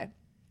 either way.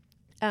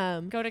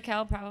 Go to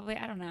Cal probably.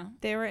 I don't know.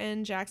 They were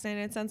in Jack's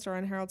 99-cent store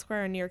on Herald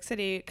Square in New York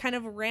City, kind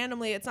of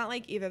randomly. It's not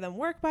like either of them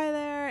work by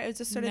there. It was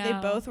just sort of, they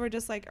No. both were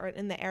just like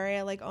in the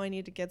area, like, oh, I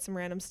need to get some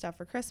random stuff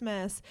for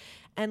Christmas.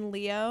 And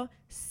Leo,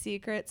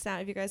 secret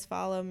snap. If you guys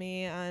follow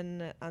me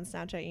on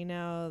Snapchat, you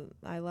know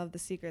I love the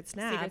secret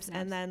snaps.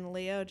 And then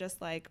Leo just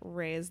like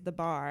raised the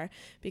bar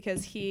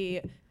because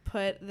he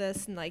put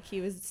this, like,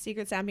 he was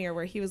secret snapping her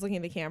where he was looking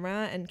at the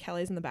camera and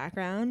Kelly's in the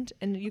background,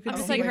 and you could I'm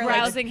just see like her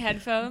browsing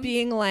headphones.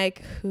 being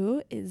like,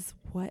 who is,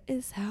 what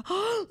is how?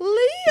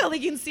 Leo, like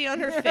you can see on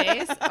her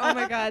face. Oh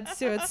my God,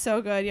 Sue, it's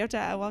so good. We'll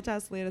have to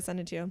ask Leo to send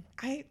it to you.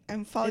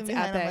 I'm falling It's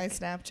behind on my epic.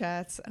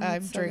 Snapchats. Oh,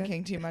 I'm it's so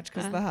drinking too much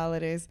because of the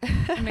holidays.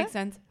 It makes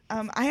sense.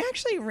 I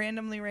actually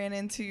randomly ran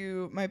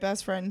into my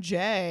best friend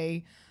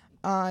Jay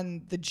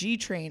on the G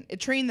train, a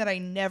train that I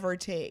never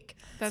take.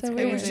 That's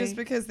It was just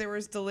because there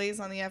was delays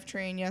on the F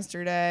train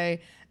yesterday,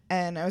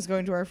 and I was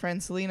going to our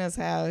friend Selena's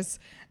house,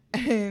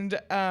 and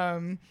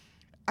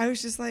I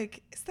was just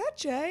like, "Is that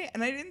Jay?"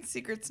 And I didn't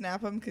secret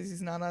snap him because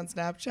he's not on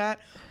Snapchat,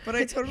 but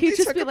I totally He'd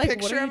just took be a like,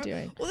 picture "What are you of him.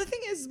 doing?" Well, the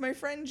thing is, my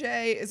friend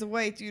Jay is a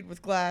white dude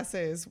with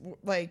glasses,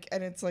 like,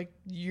 and it's like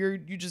you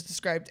just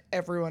described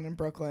everyone in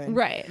Brooklyn,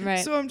 Right.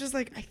 So I'm just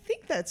like, I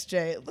think that's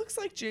Jay. It looks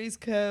like Jay's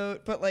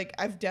coat, but like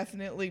I've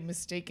definitely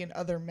mistaken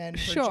other men for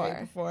Jay Sure.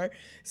 before.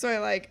 So I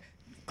like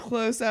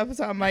close ups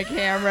on my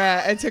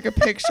camera and took a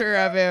picture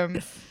of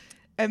him.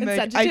 And like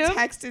sent it I to him?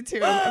 texted to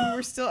him, and we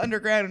were still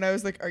underground, and I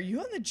was like, "Are you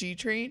on the G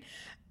train?"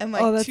 And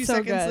like Oh, that's 2 so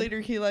seconds good. later,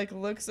 he like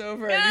looks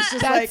over and he's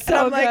just That's like,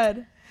 so and I'm good.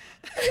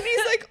 like, and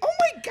he's like, "Oh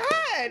my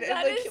God!"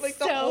 That And is like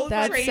the so whole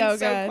That's train's so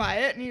so good.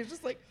 quiet, and he's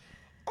just like,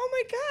 "Oh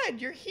my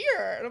God, you're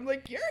here!" And I'm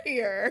like, "You're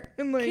here!"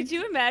 And like, Could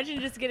you imagine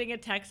just getting a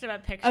text about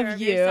a picture Of of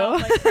you.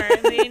 yourself like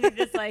currently and you're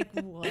just like,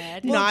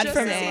 what? Not just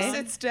for as me. he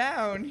sits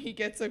down, he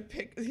gets a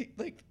pic.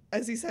 Like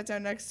as he sat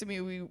down next to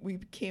me, we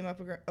came up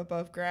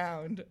above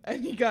ground,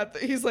 and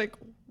he's like,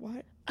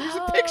 "What? There's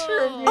a picture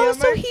of me Oh, on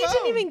so my he phone."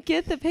 didn't even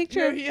get the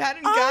picture. No, he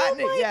hadn't Oh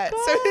gotten my it yet.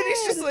 So then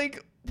he's just God.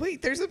 like,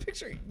 "Wait, there's a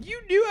picture.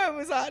 You knew I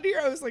was on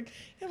here." I was like,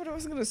 "Yeah, but I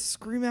wasn't gonna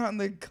scream out in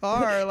the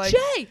car like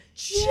Jay,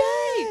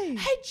 Jay,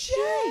 hey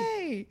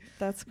Jay.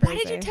 That's Why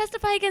crazy. did you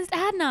testify against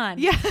Adnan?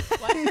 Yeah.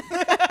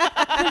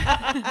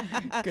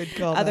 Good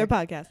call. Other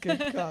podcast. Good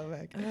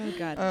callback. Oh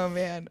God. Oh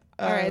man.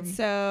 All right,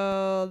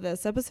 so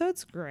this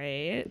episode's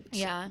great.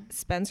 Yeah.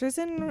 Spencer's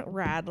in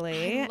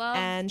Radley,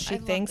 and I she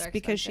love thinks Dark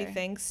because she Spencer.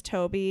 thinks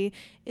Toby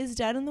is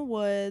dead in the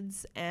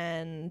woods,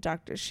 and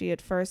she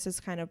at first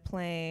is kind of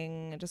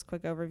playing. Just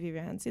quick overview if you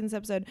haven't seen this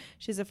episode.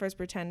 She's at first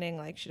pretending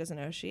like she doesn't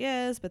know who she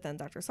is, but then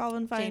Dr.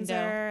 Sullivan finds Doe.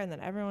 her, and then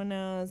everyone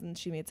knows, and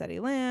she meets Eddie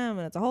Lamb,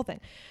 and it's a whole thing.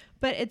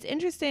 But it's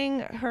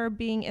interesting her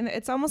being in.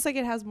 It's almost like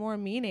it has more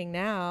meaning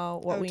now.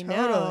 What Oh, we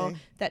know totally.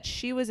 that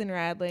she was in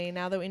Radley.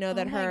 Now that we know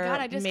that oh my her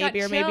God, I just maybe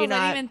got or maybe chills. I not.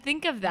 didn't even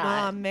think of that.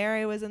 Mom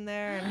Mary was in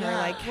there, and her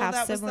like well, half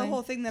that was sibling. the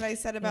whole thing that I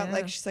said about Yeah.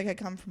 like she's like, I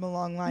come from a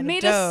long line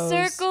Made of a does.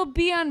 circle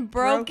be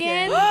unbroken.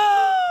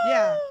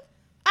 Yeah.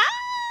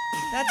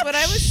 That's what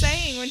I was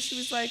saying when she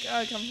was like, "Oh,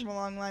 I come from a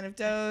long line of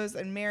does,"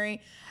 and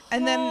Mary,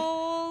 and then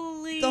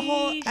Holy the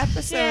whole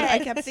episode, I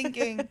shit. kept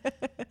thinking,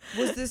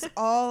 was this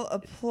all a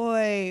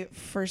ploy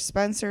for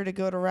Spencer to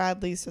go to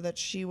Radley so that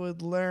she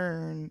would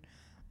learn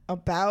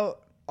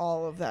about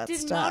all of that Did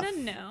stuff? Mona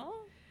know?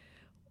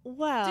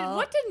 Well,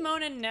 What did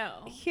Mona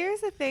know?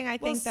 here's the thing. I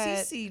Well, think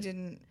that Cece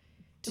didn't.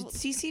 Did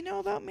Cece know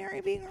about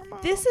Mary being her mom?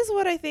 this is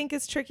what I think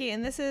is tricky,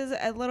 and this is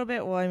a little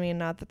bit. Well, I mean,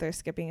 not that they're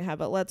skipping ahead,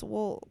 but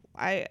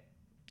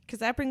because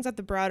that brings up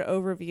the broad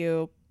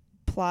overview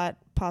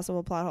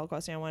possible plot hole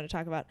question I wanted to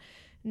talk about.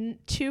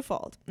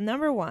 Twofold.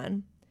 Number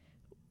one,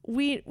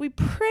 we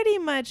pretty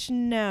much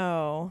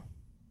know.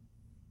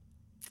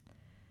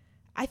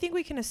 I think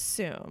we can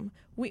assume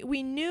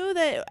we knew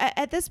that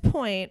at this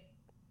point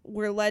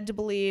we're led to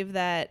believe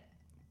that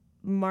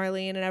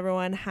Marlene and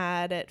everyone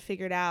had it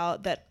figured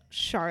out, that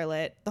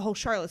Charlotte, the whole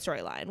Charlotte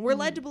storyline. We're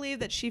led to believe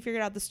that she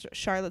figured out the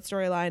Charlotte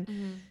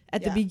storyline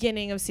at the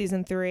beginning of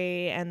season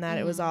 3, and that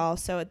it was all,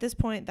 so at this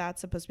point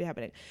that's supposed to be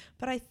happening.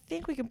 But I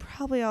think we can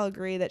probably all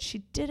agree that she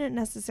didn't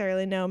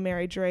necessarily know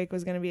Mary Drake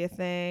was going to be a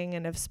thing,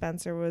 and if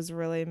Spencer was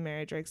really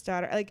Mary Drake's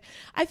daughter. Like,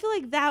 I feel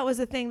like that was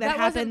a thing that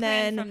happened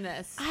then. From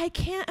this. I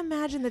can't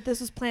imagine that this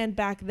was planned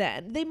back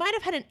then. They might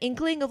have had an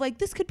inkling of like,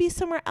 this could be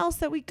somewhere else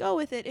that we go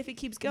with it if it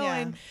keeps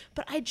going.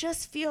 But I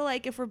just feel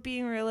like if we're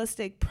being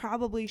realistic,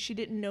 probably she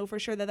didn't know for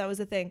sure that was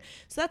a thing.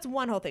 So that's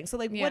one whole thing. So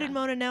like, what did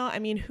Mona know? I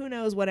mean, who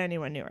knows what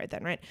anyone knew right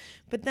then, right?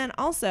 But then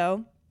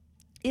also,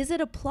 is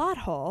it a plot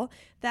hole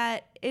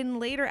that in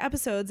later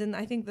episodes, and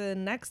I think the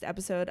next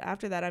episode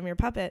after that, I'm Your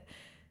Puppet,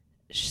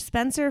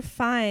 Spencer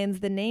finds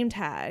the name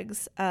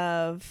tags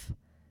of,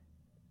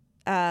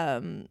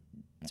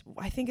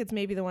 I think it's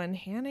maybe the one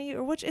Hannah,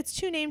 or which, it's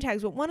 2 name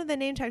tags, but one of the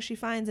name tags she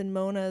finds in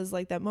Mona's,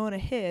 like that Mona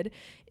hid,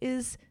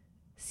 is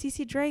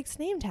Cece Drake's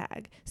name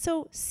tag.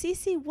 So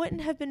Cece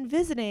wouldn't have been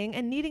visiting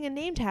and needing a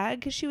name tag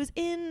because she was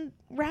in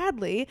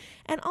Radley,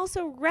 and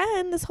also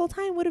Ren this whole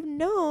time would have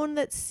known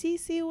that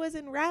Cece was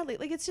in Radley.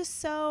 Like, it's just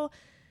so,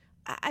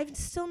 I've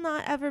still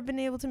not ever been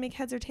able to make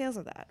heads or tails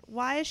of that.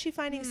 Why is she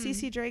finding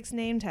Cece Drake's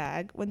name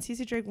tag when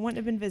Cece Drake wouldn't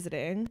have been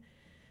visiting?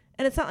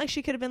 And it's not like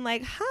she could have been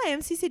like, hi,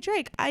 I'm Cece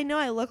Drake. I know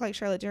I look like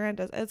Charlotte Durant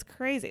does. It's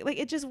crazy. Like,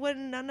 it just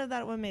wouldn't, none of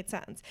that would have made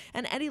sense.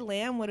 And Eddie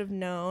Lamb would have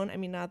known. I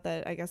mean, not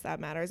that, I guess that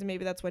matters. And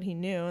maybe that's what he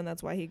knew and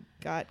that's why he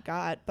got.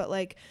 But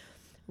like,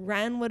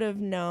 Ren would have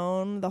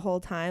known the whole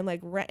time.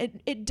 Like,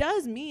 it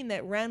does mean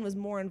that Ren was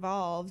more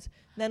involved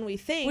than we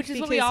think. Which is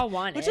what we all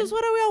wanted. Which is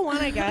what we all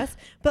want, I guess.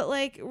 But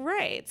like,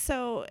 right.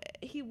 So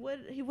he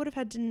would have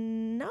had to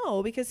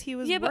know because he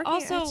was working. But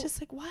also, it's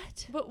just like,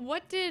 what? But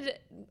what did,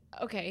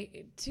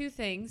 okay, 2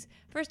 things.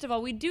 First of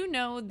all, we do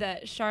know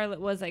that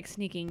Charlotte was like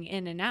sneaking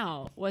in and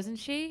out, wasn't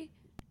she?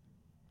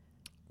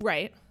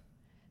 Right.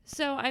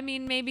 So, I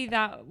mean, maybe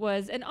that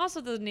was, and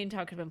also the name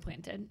tag could have been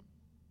planted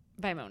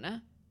by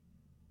Mona.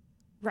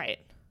 Right.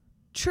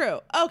 True.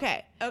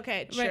 Okay. True.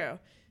 Right.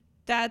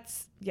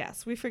 That's,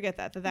 yes, we forget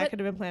that could have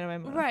been planted by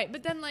Mona. Right.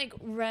 But then, like,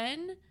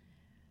 Ren,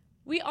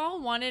 we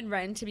all wanted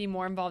Ren to be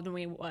more involved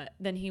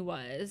than he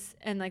was.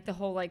 And, like, the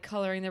whole, like,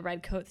 coloring the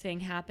red coat thing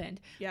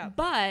happened. Yeah.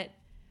 But,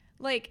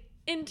 like,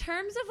 in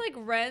terms of, like,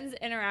 Ren's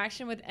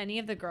interaction with any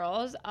of the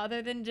girls,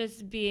 other than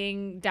just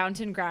being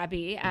Downton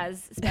Grabby,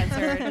 as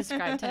Spencer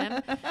described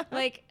him,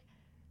 like,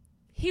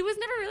 he was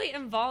never really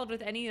involved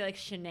with any, like,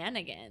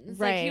 shenanigans.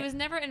 Right. Like, he was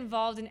never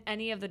involved in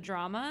any of the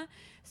drama.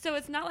 So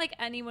it's not like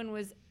anyone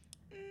was...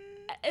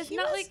 He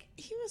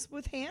was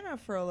with Hannah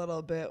for a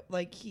little bit.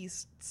 Like, he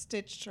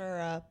stitched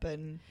her up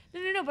and...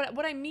 No. But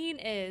what I mean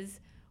is,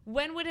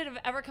 when would it have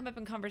ever come up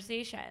in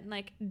conversation?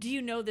 Like, do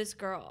you know this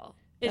girl?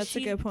 That's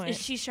a good point.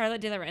 Is she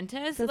Charlotte De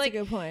Laurentiis? That's a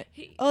good point.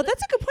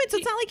 That's a good point. So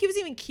it's not like he was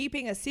even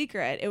keeping a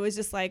secret. It was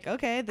just like,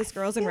 okay, this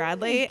girl's in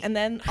Radley, and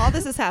then all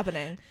this is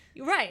happening.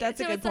 Right. That's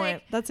a good point.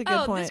 Like, that's a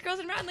good point. This girl's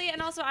in Radley,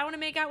 and also I want to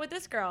make out with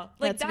this girl.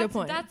 Like, that's a good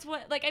point. That's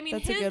what, like, I mean,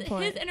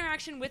 his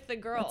interaction with the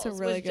girls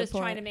was just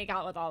trying to make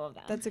out with all of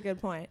them. That's a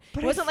good point.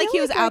 But it wasn't like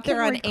he was out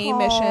there on A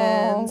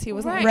missions. He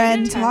wasn't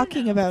Ren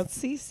talking about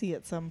Cece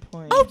at some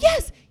point. Oh,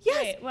 yes.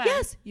 Wait,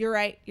 yes. You're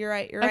right.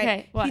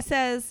 Okay, what? He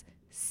says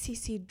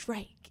Cece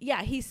Drake.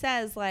 Yeah, he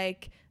says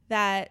like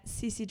that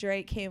Cece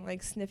Drake came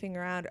like sniffing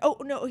around. Oh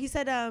no, he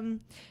said oh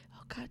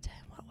god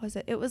damn, what was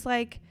it? It was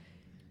like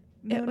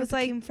Mona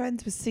became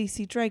friends with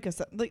Cece Drake or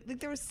something. Like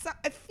there was some,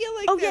 I feel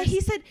like yeah, he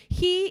said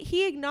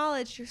he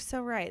acknowledged, you're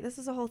so right. This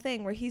is a whole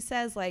thing where he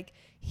says like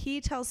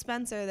he tells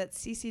Spencer that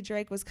Cece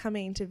Drake was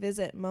coming to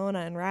visit Mona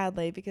and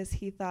Radley because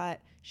she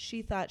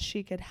thought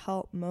she could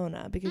help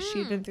Mona because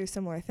she'd been through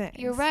similar things.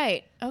 You're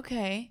right.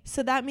 Okay.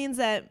 So that means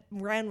that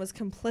Ren was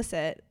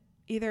complicit,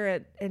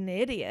 either an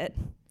idiot,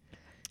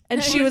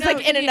 and she was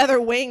like in another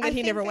wing that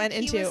he never went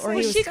into,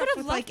 or she could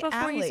have left like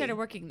before he started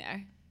working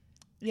there.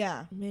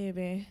 Yeah,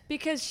 maybe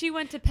because she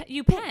went to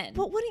UPenn.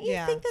 But wouldn't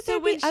you think that so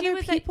there'd be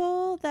other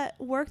people that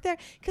work there?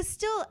 Because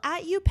still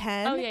at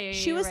UPenn,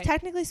 she was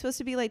technically supposed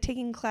to be like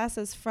taking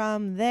classes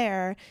from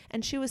there,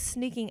 and she was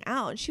sneaking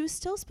out. She was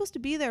still supposed to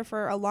be there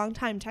for a long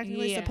time,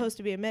 technically supposed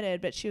to be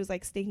admitted, but she was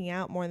like sneaking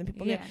out more than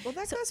people knew. Well,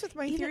 that goes with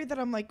my theory that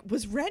I'm like,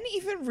 was Ren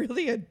even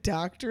really a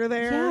doctor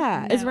there?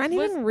 Yeah, no. Is Ren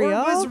even real?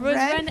 Was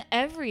Ren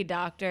every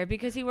doctor?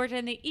 Because he worked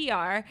in the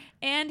ER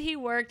and he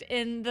worked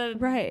in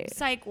the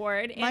psych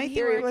ward. And my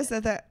theory was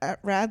that at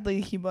Radley,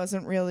 he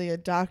wasn't really a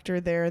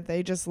doctor there.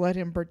 They just let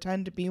him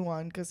pretend to be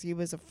one because he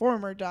was a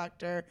former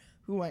doctor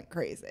who went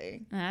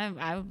crazy.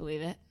 I would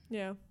believe it.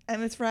 Yeah.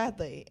 And it's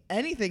Radley.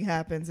 Anything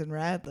happens in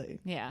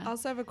Radley. Yeah.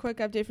 Also have a quick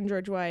update from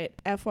George White.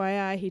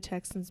 FYI, he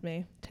texted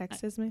me.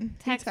 Texted me?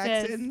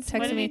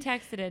 What did he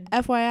texted?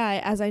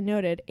 FYI, as I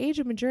noted, age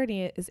of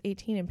majority is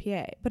 18 in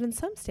PA, but in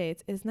some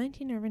states is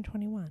 19 or even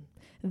 21.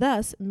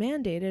 Thus,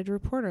 mandated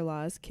reporter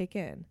laws kick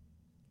in.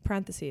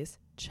 Parentheses,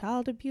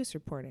 child abuse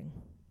reporting.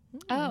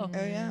 Oh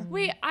yeah.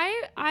 Wait,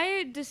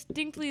 I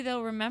distinctly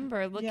though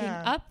remember looking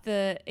up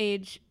the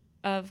age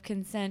of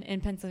consent in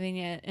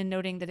Pennsylvania and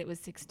noting that it was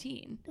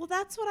 16. Well,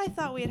 that's what I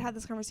thought we had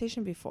this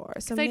conversation before.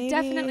 So Because I maybe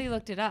definitely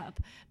looked it up,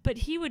 but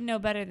he would know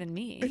better than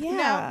me.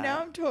 Yeah.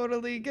 Now I'm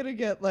totally gonna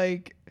get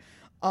like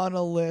on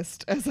a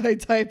list as I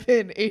type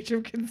in age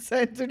of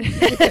consent and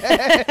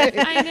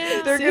I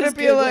know. They're gonna Sue's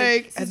be Googling.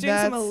 like, She's and doing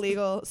some that's-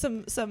 illegal,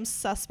 some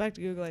suspect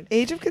Googling.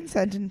 Age of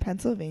consent in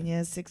Pennsylvania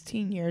is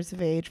 16 years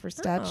of age for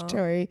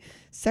statutory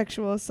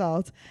sexual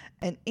assault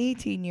and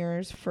 18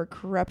 years for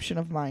corruption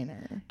of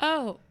minor.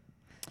 Oh,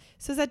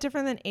 So is that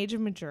different than age of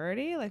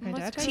majority? Like my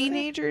What's dad. that?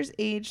 Teenagers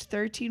aged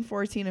 13,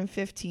 14, and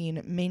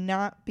 15 may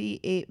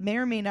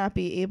or may not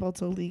be able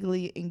to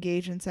legally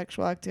engage in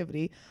sexual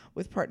activity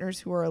with partners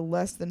who are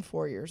less than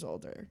 4 years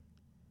older.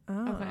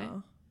 Oh. Okay.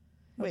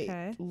 Wait,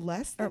 Okay.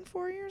 less than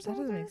 4 years That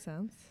older? doesn't make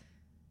sense.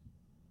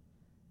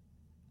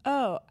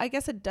 Oh, I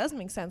guess it does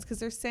make sense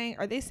because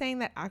are they saying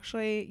that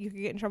actually you could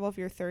get in trouble if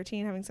you're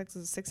 13 having sex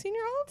with a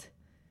 16-year-old?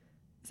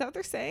 Is that what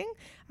they're saying?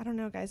 I don't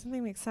know, guys.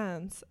 Something makes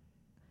sense.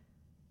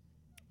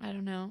 I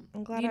don't know.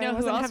 I'm glad You I know who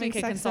wasn't else we having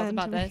could sex consult then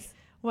about to make- this?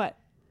 What?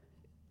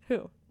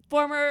 Who?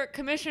 Former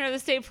commissioner of the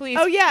state police.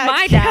 Oh yeah,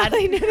 my dad.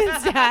 Kelly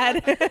Noonan's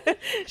dad.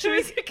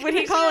 Would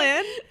he call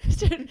in?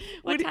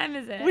 What Would- time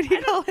is it? Would he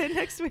call in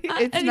next week?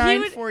 It's and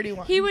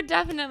 9:41. He would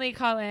definitely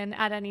call in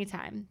at any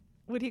time.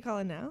 Would he call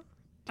in now?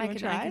 Do I you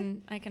can, wanna I try?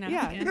 can I can ask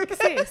Yeah, again.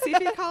 see if he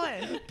can call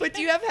in. But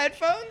do you have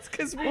headphones?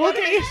 Because we We'll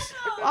get you,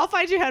 I'll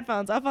find you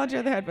headphones. I'll find you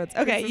other headphones.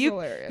 Okay, This is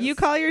hilarious. you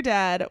call your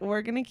dad.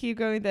 We're gonna keep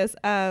going with this.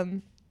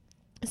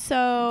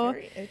 So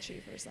very itchy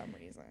for some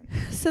reason.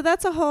 so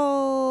that's a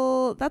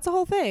whole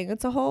thing.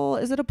 It's a whole.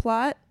 Is it a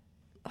plot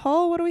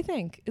hole? What do we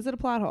think? Is it a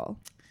plot hole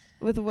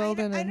with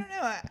Wilden? I don't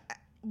know.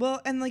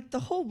 Well, and like the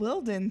whole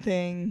Wilden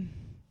thing.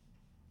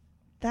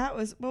 That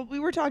was we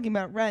were talking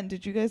about Ren.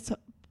 Did you guys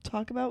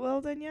talk about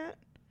Wilden yet?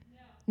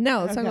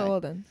 No, let's talk Okay. about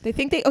Wilden. They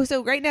think they. Oh,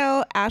 so right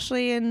now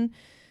Ashley and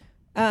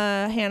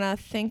Hannah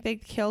think they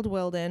killed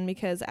Wilden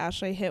because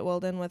Ashley hit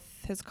Wilden with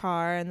his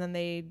car, and then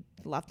they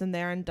left him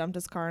there and dumped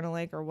his car in a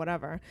lake or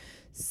whatever.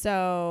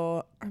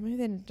 So, or maybe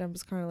they didn't dump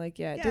his car in a lake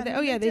yet. Did they?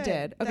 Oh yeah, they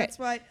did. Okay, That's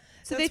why.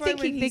 So that's they why think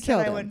when they said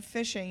killed I him. went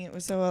fishing. It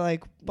was so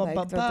like bum Like,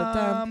 bum dum, dum,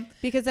 dum. bum.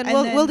 Because then And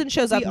then Wilden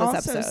shows up we in this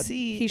also episode.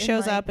 see He in,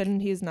 shows like, up and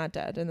he's not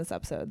dead in this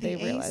episode. They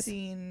The A realize.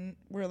 scene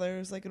where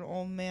there's like an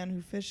old man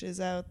who fishes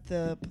out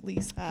the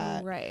police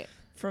hat Right.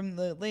 from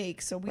the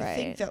lake. So we Right.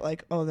 think that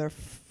like, oh, they're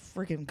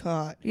freaking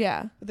caught.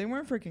 Yeah. But they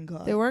weren't freaking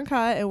caught. They weren't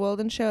caught, and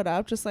Wilden showed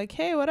up just like,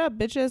 hey, what up,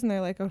 bitches? And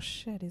they're like, oh,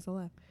 shit, he's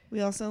alive.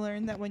 We also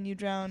learned that when you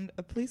drown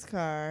a police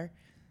car,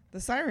 the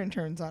siren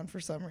turns on for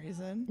some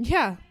reason.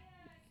 Yeah.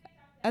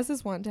 As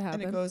is wont to And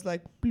happen. it goes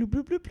like bloop,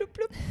 bloop, bloop, bloop,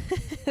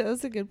 bloop. That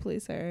was a good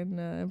police siren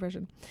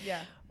impression.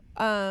 Yeah.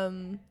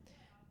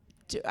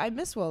 I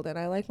miss Wilden.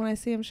 I like when I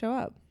see him show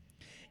up.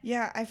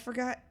 Yeah, I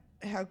forgot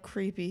how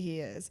creepy he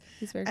is.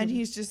 He's very And creepy.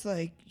 he's just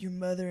like, your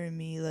mother and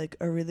me, like,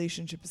 our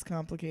relationship is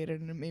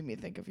complicated. And it made me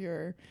think of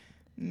your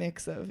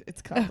mix of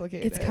it's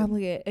complicated. It's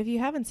complicated. If you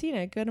haven't seen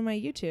it, go to my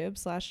YouTube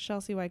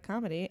 /Chelsea White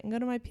Comedy and go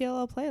to my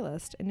PLL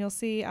playlist, and you'll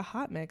see a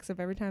hot mix of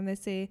every time they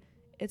say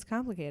it's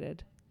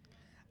complicated.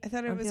 I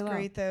thought it on was PLL.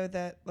 great, though,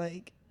 that,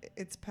 like,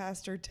 it's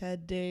Pastor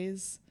Ted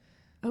days.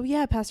 Oh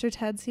yeah, Pastor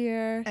Ted's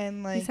here.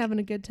 And, like, He's having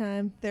a good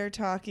time. they're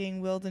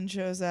talking. Wilden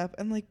shows up.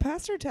 And, like,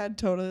 Pastor Ted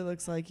totally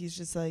looks like he's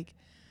just like,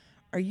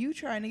 are you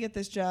trying to get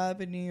this job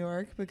in New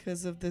York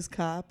because of this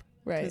cop?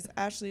 Right. Because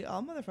Ashley,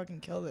 I'll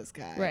motherfucking kill this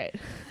guy. Right.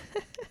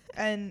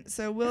 And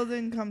so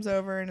Wilden comes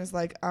over and is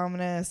like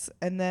ominous,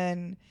 and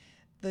then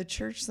the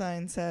church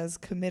sign says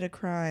commit a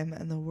crime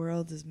and the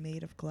world is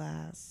made of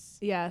glass,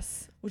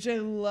 Yes. which I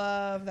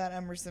love that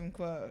Emerson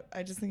quote.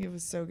 I just think it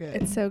was so good.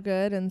 It's so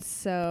good and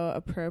so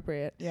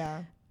appropriate.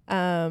 Yeah.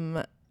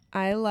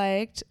 I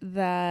liked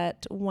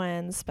that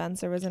when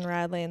Spencer was in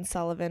Radley and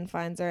Sullivan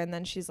finds her, and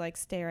then she's like,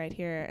 stay right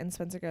here. And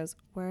Spencer goes,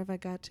 where have I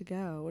got to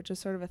go? Which is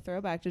sort of a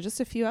throwback to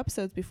just a few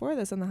episodes before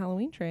this on the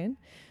Halloween train,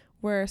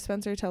 where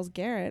Spencer tells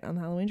Garrett on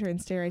the Halloween train,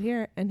 stay right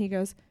here. And he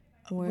goes,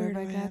 where have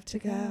I got to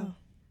go? A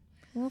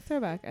little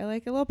throwback. I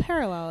like a little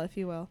parallel, if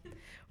you will.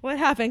 What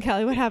happened,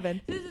 Kelly? What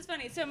happened? This is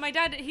funny. So my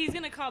dad, he's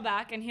gonna call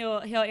back and he'll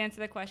answer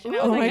the question. I Ooh,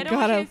 was oh like, my I don't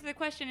want God, you to I- answer the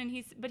question, and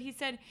he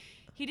said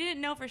he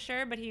didn't know for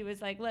sure, but he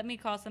was like, let me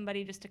call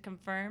somebody just to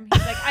confirm.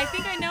 He's like, I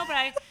think I know, but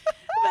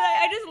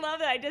I just love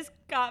that I just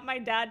got my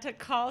dad to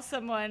call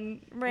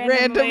someone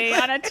randomly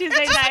on a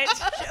Tuesday night.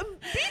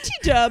 BT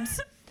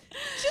Dubs.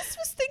 Just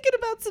was thinking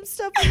about some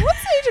stuff. What's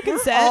the age of We're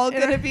consent? all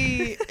going to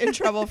be in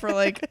trouble for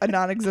like a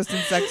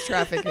non-existent sex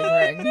trafficking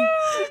ring. I'm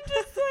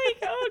just like,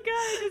 oh god,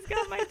 I just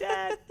got my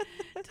dad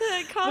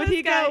to call Would this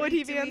he guy. go? Would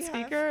he Do be on we have-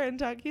 speaker and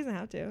talk? He doesn't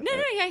have to. No,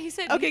 yeah, he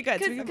said. Okay, good.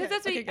 So we can- Because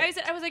that's what okay, I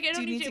said. I was like, I Do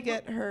don't you need to you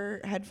get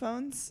her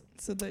headphones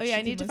so that Oh she yeah, I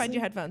can need to find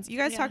you listen? headphones. You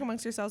guys Yeah. talk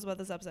amongst yourselves about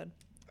this episode.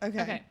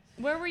 Okay. Okay,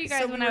 where were you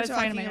guys So when we I were was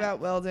finding talking my about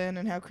Weldon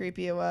and how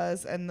creepy it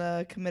was, and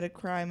the committed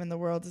crime and the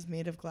world is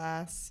made of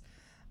glass.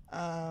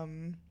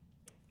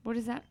 What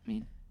does that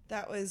mean?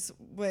 That was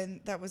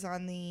when that was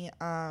on the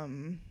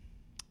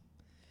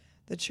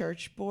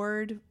church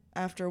board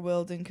after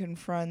Weldon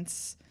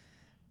confronts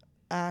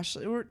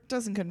Ashley, or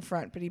doesn't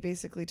confront, but he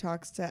basically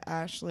talks to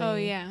Ashley. Oh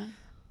yeah.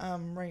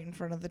 Right in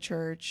front of the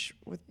church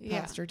with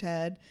Yeah. Pastor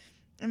Ted,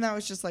 and that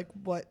was just like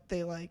what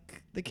they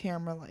like. The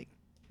camera like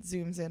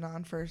zooms in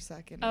on for a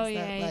second. Oh is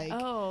yeah. that,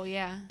 like, Oh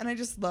yeah. and I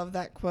just love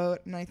that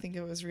quote, and I think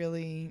it was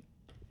really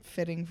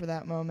fitting for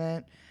that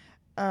moment.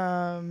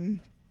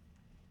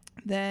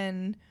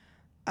 Then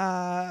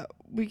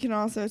we can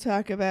also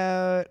talk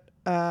about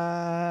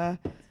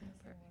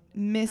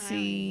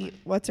Missy.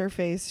 What's her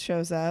face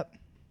shows up.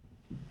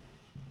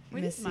 Were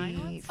these my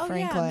Missy ones? Oh,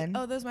 Franklin.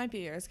 yeah. Oh, those might be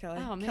yours, Kelly.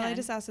 Oh, Kelly man.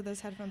 just asked if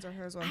those headphones are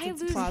hers ones. I It's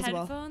lose plausible.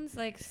 headphones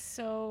like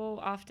so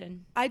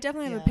often. I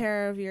definitely have Yeah. a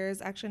pair of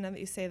yours. Actually, now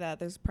that you say that,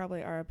 there's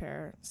probably are a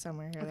pair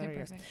somewhere here that Okay, are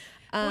yours. perfect.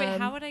 Wait,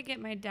 how Um, would I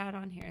get my dad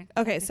on here?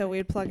 Okay, so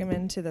we'd plug him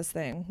into this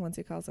thing once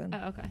he calls in.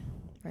 Oh, okay.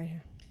 Right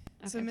here.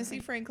 So Okay, Missy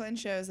perfect. Franklin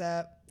shows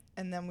up,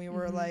 and then we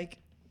were Mhm. like,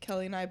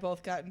 Kelly and I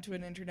both got into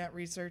an internet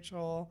research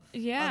hole.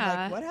 Yeah. On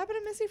like, what happened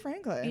to Missy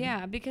Franklin?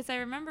 Yeah, because I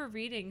remember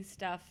reading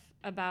stuff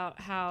about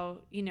how,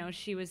 you know,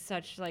 she was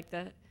such like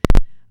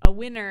a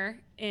winner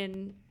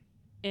in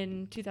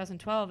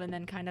 2012 and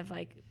then kind of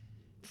like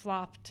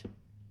flopped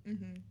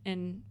Mm-hmm.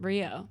 in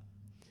Rio.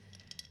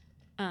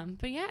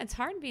 But yeah, it's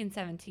hard being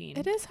 17.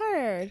 It is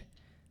hard.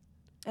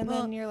 And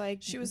Well, then you're like,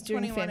 She was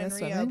doing 21 in famous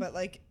Rio, women. but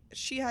like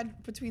she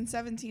had between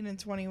 17 and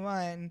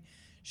 21,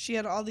 she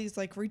had all these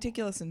like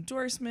ridiculous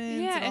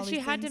endorsements. Yeah, and, all and she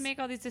these had to things. make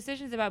all these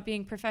decisions about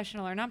being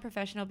professional or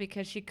non-professional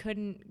because she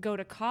couldn't go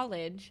to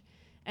college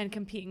and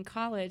compete in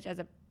college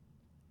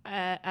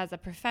as a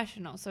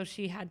professional. So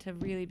she had to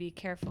really be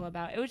careful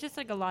about. It was just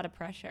like a lot of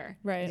pressure.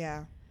 Right.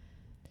 Yeah.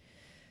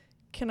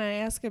 Can I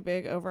ask a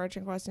big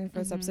overarching question for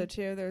this Mhm. episode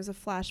too? There's a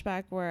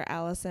flashback where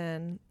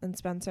Allison and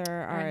Spencer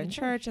are in in the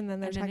church, and then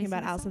they're And then talking they sing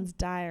about a song. Allison's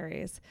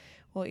diaries.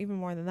 Well, even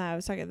more than that, I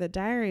was talking the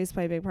diaries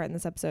play a big part in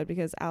this episode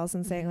because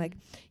Allison's saying like,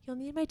 "You'll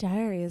need my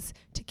diaries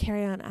to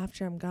carry on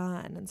after I'm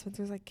gone," and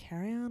Spencer's like,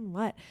 "Carry on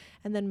what?"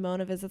 And then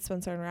Mona visits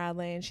Spencer and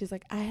Radley, and she's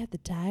like, "I had the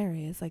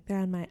diaries, like they're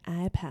on my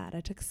iPad.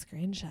 I took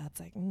screenshots.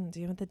 Like, do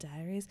you want the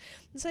diaries?"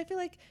 And so I feel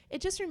like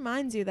it just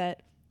reminds you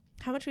that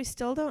how much we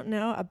still don't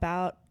know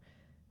about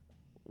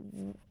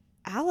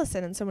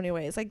Allison in so many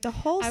ways. Like the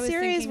whole I was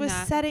series thinking was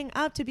that. setting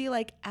up to be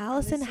like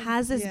Allison Allison,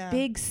 has this yeah.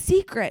 big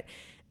secret,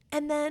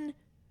 and then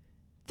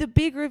the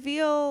big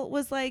reveal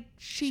was like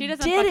she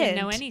doesn't didn't fucking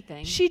know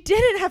anything. She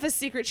didn't have a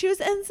secret. She was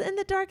in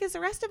the dark as the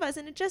rest of us,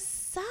 and it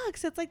just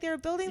sucks. It's like they were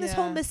building this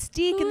whole Yeah.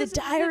 mystique in the Who's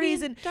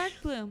diaries, Vivian and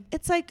Darkbloom.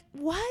 it's like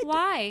what?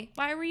 Why?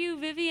 Why were you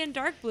Vivian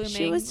Darkblooming?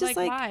 She was just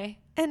like, why?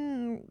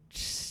 and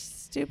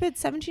stupid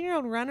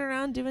 17-year-old running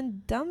around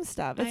doing dumb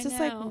stuff. It's I just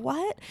know. like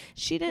what?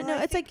 She didn't Well,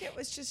 know. I It's like think it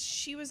was just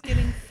she was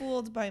getting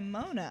fooled by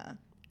Mona.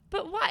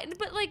 But why?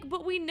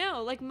 But we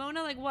know, like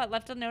Mona, like what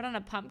left a note on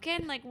a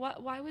pumpkin? Like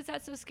what? Why was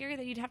that so scary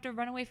that you'd have to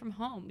run away from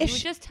home? If You would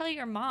she- just tell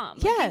your mom.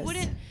 Like, Yes. You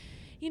wouldn't.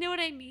 You know what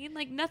I mean?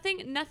 Like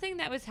nothing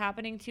that was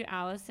happening to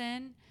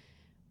Allison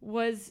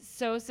was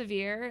so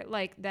severe,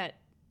 like that.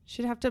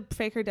 she'd have to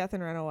fake her death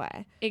and run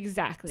away.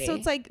 Exactly. So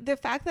it's like the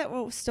fact that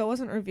still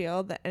wasn't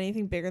revealed that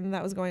anything bigger than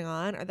that was going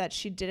on, or that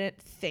she didn't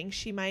think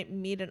she might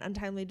meet an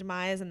untimely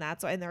demise, and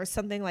that's why. And there was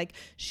something like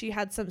she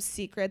had some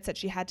secrets that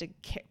she had to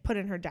put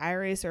in her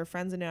diary so her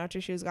friends would know after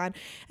she was gone.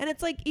 And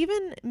it's like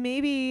even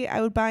maybe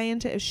I would buy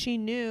into if she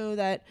knew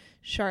that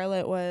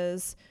Charlotte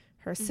was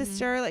her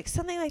sister, like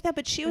something like that.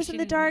 But she But was she in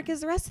the didn't dark know.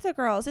 as the rest of the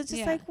girls. It's just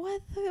Yeah. like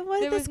what there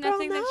did was this girl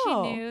nothing know? that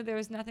she knew. There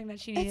was nothing that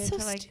she needed It's so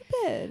to like.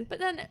 stupid. But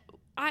then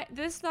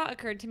this thought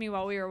occurred to me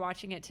while we were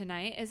watching it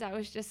tonight. Is I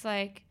was just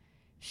like,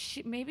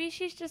 maybe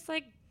she's just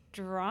like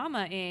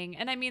drama-ing,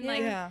 and I mean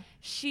like Yeah.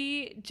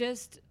 she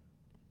just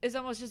is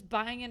almost just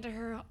buying into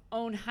her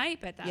own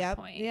hype at that Yep.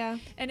 point. Yeah.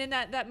 And in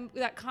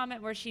that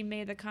comment where she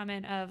made the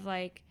comment of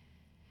like,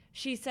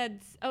 she said,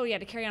 "Oh yeah,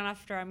 to carry on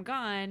after I'm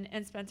gone,"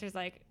 and Spencer's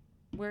like,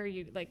 "Where are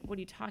you? Like, what are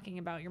you talking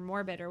about? You're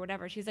morbid or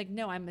whatever." She's like,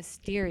 "No, I'm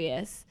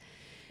mysterious."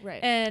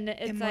 Right. And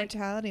it's like,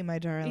 Immortality, my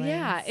darling.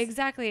 yeah,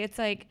 exactly. It's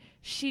like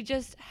she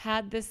just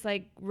had this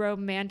like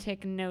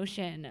romantic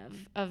notion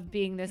of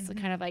being this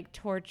kind of like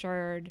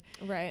tortured,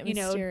 Right. you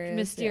know, yeah.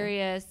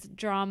 mysterious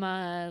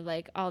drama,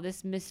 like all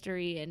this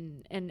mystery,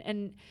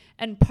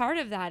 and part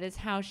of that is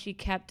how she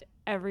kept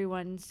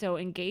everyone so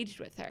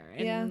engaged with her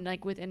and Yeah.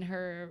 like within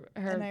her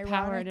And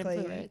power and ironically,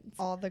 influence.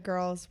 all the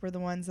girls were the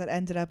ones that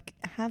ended up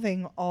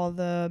having all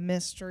the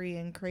mystery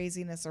and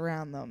craziness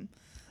around them.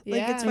 Like,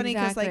 Yeah, it's funny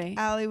because, exactly. like,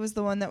 Allie was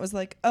the one that was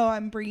like, oh,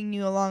 I'm bringing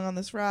you along on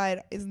this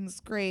ride. Isn't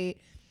this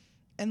great?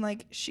 And,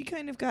 like, she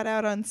kind of got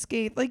out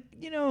unscathed. Like,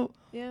 you know,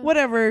 Yeah.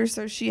 whatever.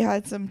 So she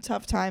had some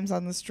tough times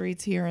on the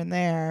streets here and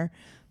there.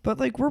 But,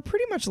 like, we're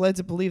pretty much led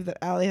to believe that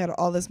Allie had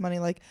all this money.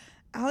 Like,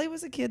 Allie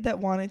was a kid that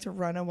wanted to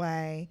run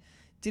away,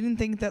 didn't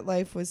think that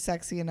life was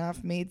sexy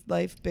enough, made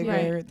life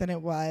bigger Right. than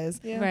it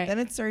was. Yeah. Right. Then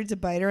it started to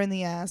bite her in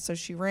the ass, so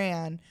she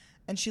ran.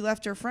 And she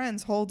left her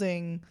friends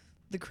holding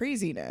the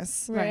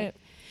craziness. Right.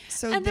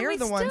 So And then they're we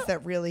the ones still-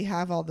 that really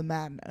have all the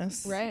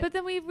madness. Right. But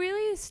then we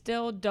really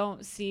still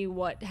don't see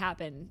what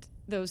happened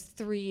those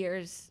 3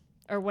 years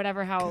or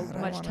whatever, how God, I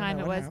much wanna time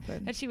know it what was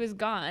happened. that she was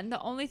gone. The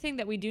only thing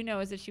that we do know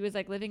is that she was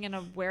like living in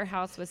a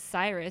warehouse with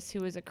Cyrus,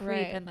 who was a creep,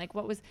 Right. and like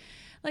what was,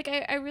 like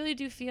I really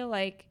do feel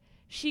like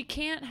she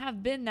can't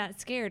have been that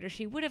scared, or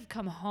she would have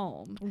come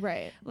home.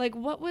 Right. Like,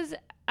 what was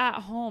at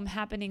home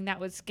happening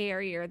that was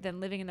scarier than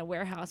living in the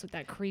warehouse with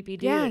that creepy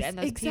dude Yes, and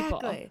those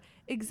people?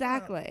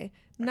 Exactly.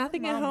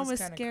 Nothing at mom home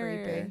was is kinda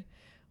scarier. creepy.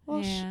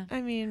 Well, Yeah.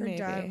 I mean, Her maybe.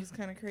 dad was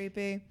kind of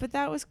creepy. But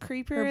that was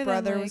creepier Her than,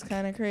 brother like, was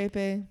kind of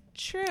creepy.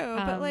 true,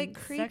 but like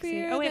sexy.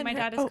 creepier. Oh, wait, than my her-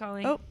 dad is oh,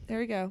 calling. Oh, there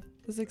we go.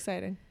 This is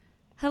exciting.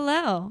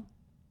 Hello.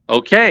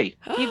 Okay.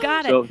 You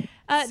got So-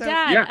 it. So-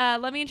 Dad,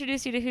 let me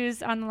introduce you to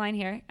who's on the line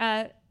here.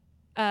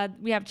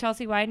 We have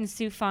Chelsea White and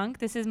Sue Funk.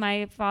 This is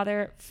my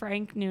father,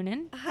 Frank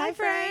Noonan. Hi,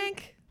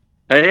 Frank.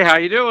 Hey, how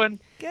you doing?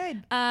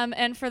 Good.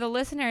 And for the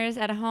listeners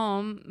at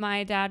home,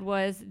 my dad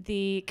was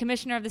the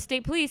commissioner of the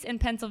state police in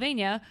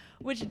Pennsylvania,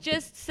 which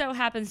just so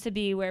happens to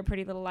be where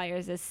Pretty Little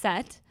Liars is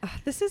set.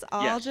 This is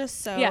all Yes.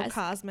 just so Yes.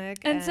 cosmic.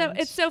 And so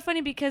it's so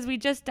funny because we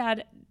just,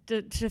 Dad,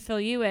 to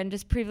fill you in,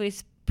 just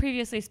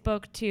previously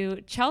spoke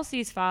to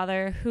Chelsea's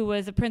father, who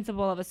was a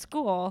principal of a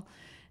school,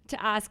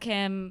 to ask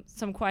him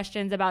some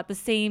questions about the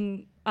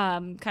same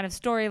kind of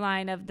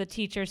storyline of the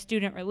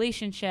teacher-student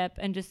relationship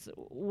and just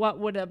what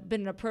would have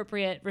been an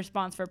appropriate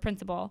response for a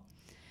principal.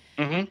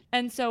 Mm-hmm.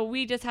 And so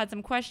we just had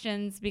some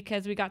questions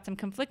because we got some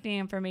conflicting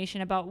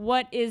information about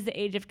what is the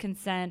age of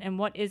consent and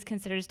what is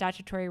considered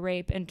statutory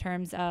rape in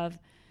terms of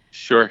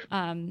Sure.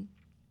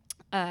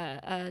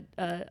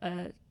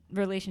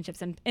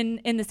 relationships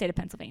in the state of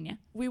Pennsylvania.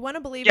 we want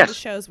to believe Yes. in the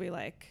shows we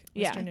like, Mr.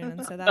 Yeah.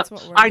 Noonan. So that's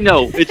what we're. I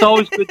know. It's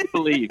always good to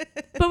believe.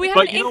 But we have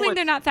But an you know inkling what?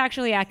 they're not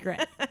factually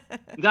accurate.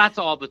 That's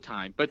all the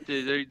time, but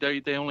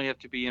they only have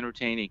to be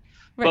entertaining.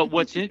 Right. But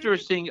what's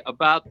interesting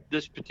about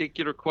this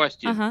particular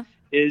question Uh-huh.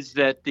 is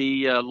that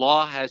the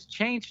law has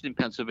changed in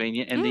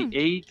Pennsylvania, and the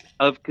age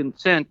of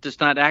consent does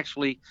not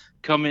actually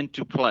come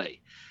into play.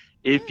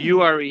 If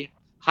you are a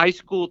high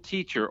school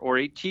teacher or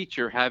a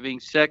teacher having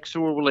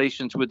sexual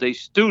relations with a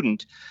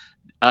student,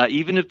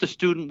 even if the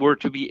student were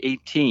to be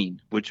 18,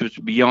 which was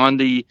beyond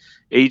the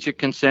age of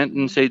consent,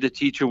 and say the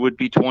teacher would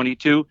be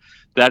 22,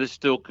 that is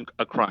still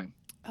a crime.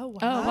 Oh wow.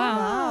 Oh,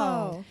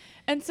 wow.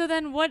 And so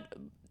then what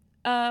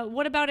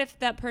about if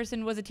that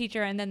person was a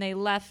teacher and then they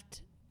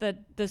left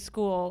the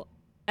school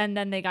and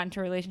then they got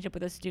into a relationship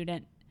with a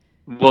student?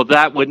 Well,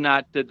 that would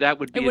not. That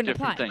would be It a wouldn't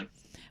different apply. thing.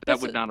 But That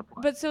so- would not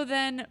apply. But so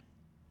then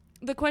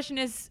the question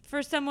is,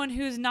 for someone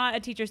who's not a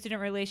teacher-student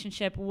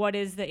relationship, what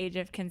is the age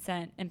of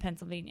consent in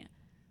Pennsylvania?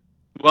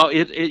 Well,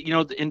 it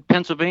in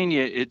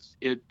Pennsylvania,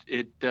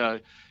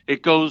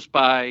 it goes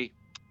by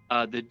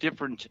the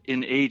difference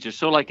in ages.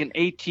 So, like an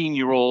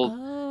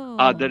 18-year-old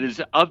that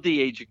is of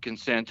the age of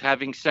consent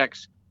having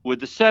sex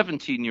with a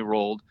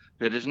 17-year-old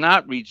that has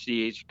not reached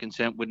the age of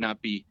consent would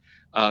not be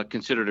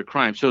considered a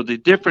crime. So the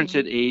difference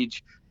in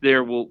age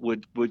there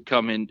would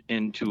come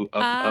into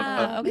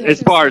okay.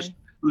 as far as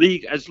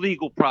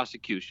legal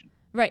prosecution.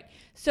 Right.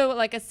 So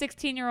like a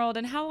 16-year-old,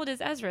 and how old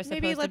is Ezra supposed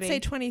Maybe to let's be? say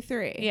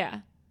 23. Yeah.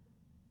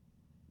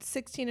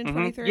 16 and Mhm.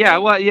 23. Yeah,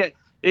 well, yeah,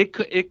 it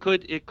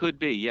could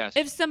be, yes.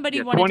 If somebody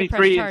Yeah, wanted to press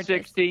 23 and charges.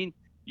 16,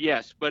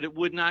 yes, but it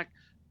would not.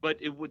 But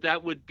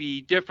that would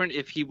be different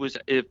if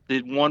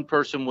the one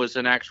person was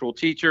an actual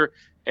teacher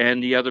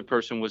and the other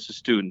person was a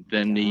student.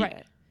 Then the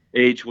Right.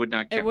 age would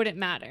not It count. wouldn't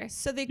matter.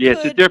 So they Yeah,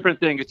 could. it's a different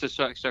thing. It's a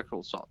sexual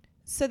assault.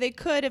 So they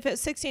could, if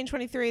it's 16,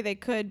 23, they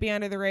could be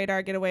under the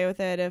radar, get away with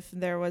it if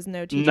there was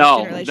no teacher-student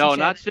No, relationship.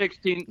 not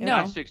 16, No.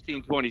 not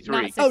 16, 23.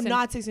 Not Oh, 16.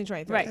 not 16,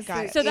 23. Right.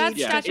 Got it. So that's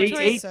Yeah,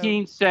 statutory.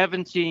 18,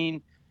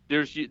 17.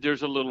 There's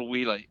a little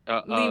Leeway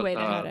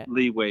there.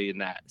 leeway in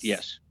that.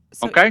 Yes.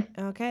 So- Okay.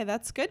 Okay,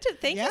 that's good.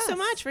 Thank you so Yes.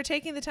 much for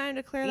taking the time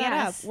to clear that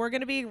Yes. up. We're going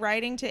to be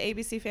writing to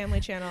ABC Family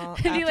Channel.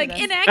 And be after like, this.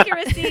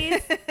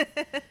 inaccuracies.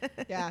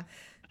 Yeah.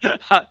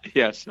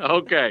 Yes.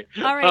 Okay.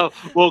 All right. Oh,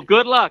 well,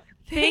 good luck.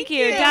 Thank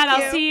you, Dad.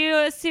 I'll see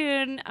you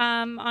soon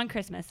on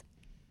Christmas.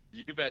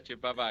 You betcha.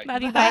 Bye-bye.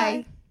 Love you.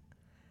 Bye.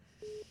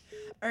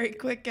 All right,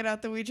 quick, get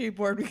out the Ouija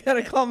board. We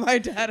gotta call my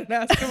dad and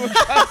ask him a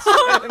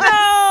question.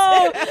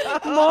 No,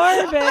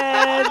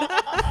 morbid.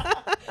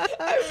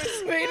 I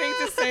was waiting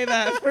to say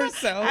that for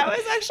so. I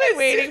was actually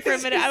waiting for a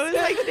minute. I was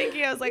like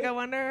thinking, I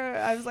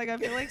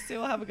feel like Sue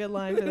will have a good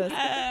line for this.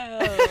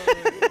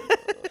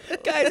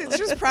 Guys, it's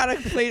just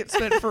product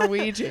placement for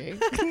Ouija.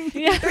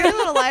 Yeah. Pretty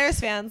Little Liars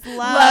fans Love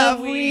love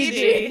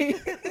Ouija. Ouija.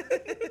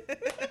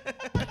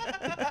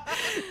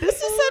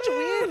 This is such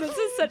weird. This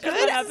is such a This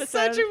fun is episode.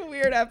 such a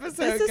weird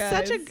episode,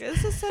 guys.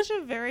 This is such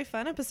a very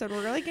fun episode.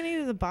 We're really getting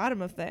to the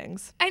bottom of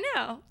things. I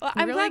know. Well,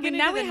 We're I'm really glad getting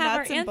now to we the have our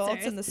nuts and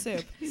bolts in the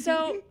answers. soup.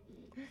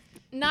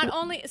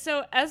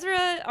 So,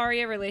 Ezra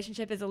Arya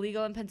relationship is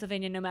illegal in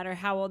Pennsylvania no matter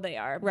how old they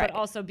are, Right. but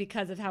also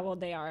because of how old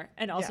they are,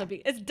 and also Yeah.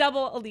 it's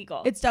double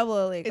illegal. It's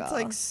double illegal. It's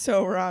like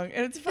so wrong.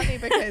 And it's funny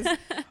because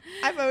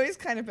I've always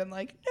kind of been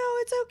like, no,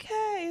 it's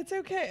okay. It's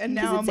okay. And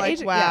now I'm it's like,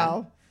 age-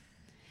 wow.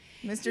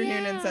 Mr. Yeah.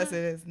 Noonan says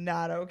it is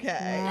not okay.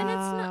 and it's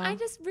not. I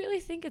just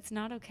really think it's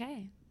not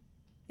okay.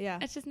 Yeah.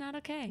 It's just not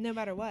okay. No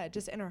matter what,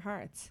 just in our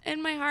hearts.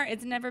 In my heart,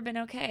 it's never been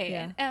okay.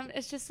 Yeah. And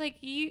it's just like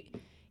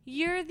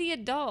you're the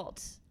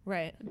adult.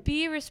 Right.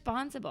 Be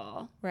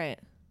responsible. Right.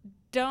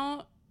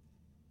 Don't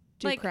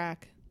Do like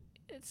crack.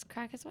 It's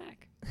crack as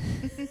whack.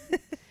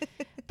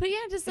 But yeah,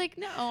 just like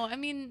no. I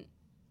mean,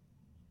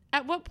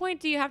 at what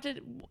point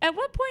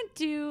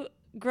do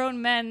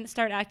grown men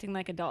start acting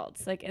like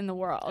adults, like in the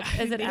world?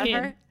 Is it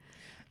ever?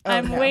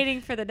 I'm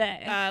waiting for the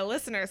day.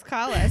 Listeners,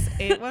 call us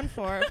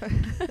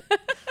 814.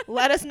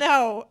 Let us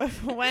know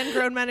when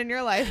grown men in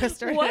your life have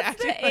started What's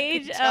acting the like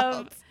age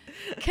adults.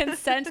 of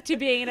consent to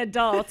being an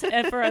adult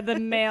for the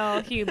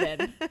male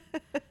human?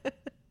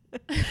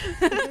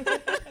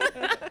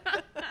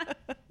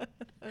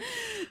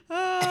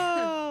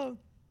 Oh.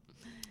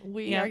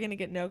 We Yeah. are going to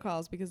get no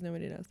calls because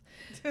nobody knows.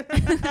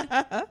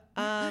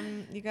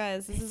 You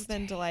guys, this has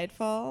been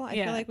delightful. I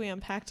Yeah. feel like we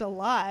unpacked a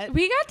lot.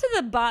 We got to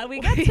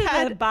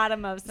the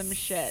bottom of some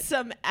shit.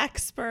 Some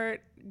expert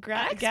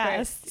Experts,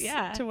 guests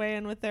yeah. to weigh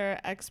in with their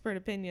expert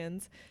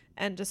opinions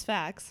and just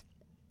facts,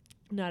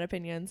 not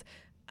opinions.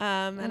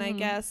 And I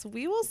guess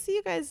we will see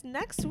you guys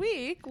next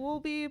week. We'll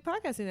be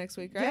podcasting next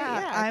week, right?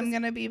 Yeah, I'm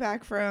going to be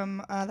back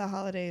from the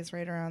holidays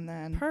right around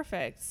then.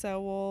 Perfect.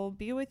 So we'll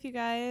be with you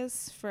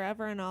guys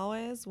forever and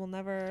always. We'll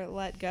never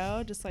let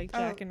go, just like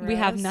Jack and Rose. We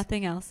have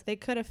nothing else. They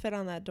could have fit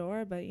on that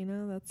door, but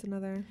that's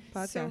another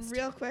podcast. So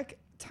real quick,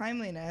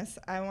 timeliness.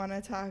 I want to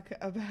talk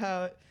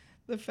about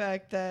the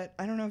fact that,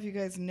 I don't know if you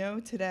guys know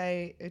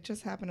today, it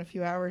just happened a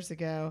few hours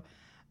ago.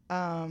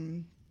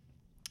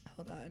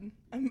 Hold on.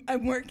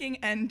 I'm working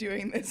and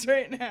doing this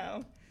right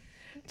now.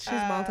 She's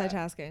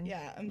multitasking.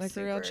 Yeah, I'm like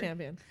a real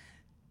champion.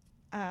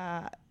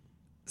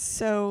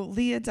 So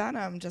Leah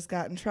Dunham just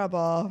got in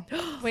trouble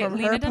Wait, from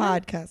Lena her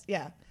Dunham? podcast.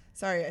 Yeah.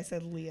 Sorry, I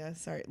said Leah.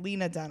 Sorry,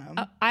 Lena Dunham.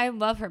 I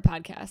love her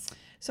podcast.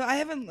 So I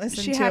haven't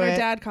listened to it. She had her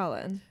dad call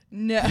in.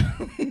 No.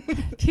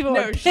 People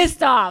No, were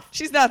pissed off.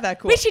 She's not that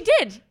cool. Wait, she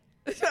did.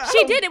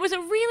 She did. It was a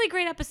really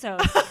great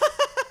episode.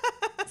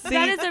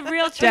 That is a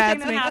real true thing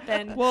that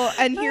happened. Well,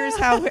 and here's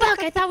how.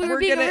 Fuck, I thought we were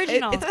being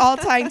original. It's all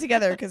tying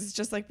together because it's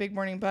just like Big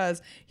Morning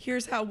Buzz.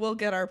 Here's how we'll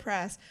get our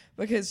press,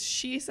 because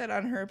she said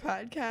on her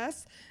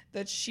podcast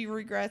that she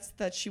regrets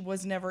that she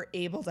was never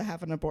able to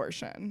have an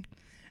abortion.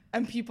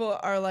 And people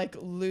are like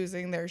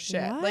losing their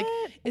shit. What? Like,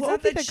 it's what not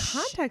would that be the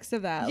context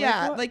of that?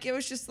 Yeah, what- like it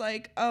was just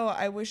like, oh,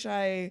 I wish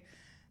I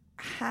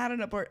had an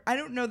abortion. I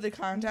don't know the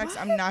context.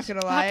 I'm not gonna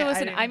I'll lie. have to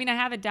listen. I I mean, I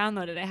have it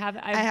downloaded. I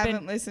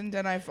haven't listened,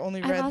 and I've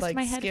only read lost like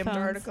my skimmed headphones.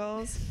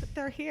 articles.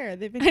 they're here.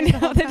 They've been I here the know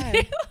whole that time.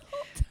 the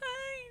whole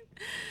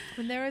time.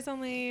 When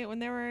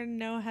there were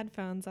no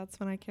headphones, that's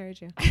when I carried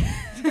you.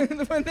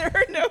 When there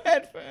are no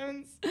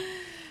headphones.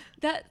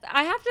 That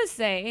I have to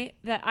say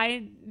that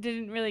I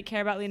didn't really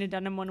care about Lena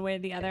Dunham one way or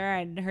the other.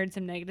 I'd heard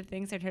some negative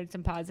things. I'd heard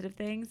some positive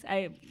things.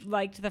 I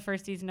liked the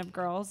first season of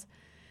Girls.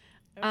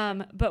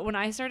 Okay. But when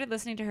I started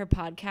listening to her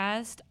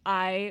podcast,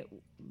 I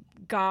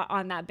got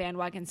on that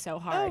bandwagon so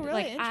hard. Oh,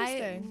 really? Like,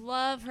 Interesting. I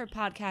love her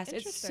podcast.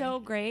 It's so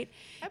great.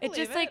 It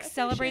just it. like I think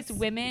celebrates she's-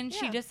 women.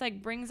 She yeah. just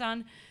like brings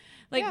on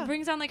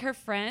like her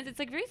friends. It's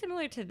like very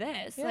similar to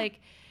this. Yeah. Like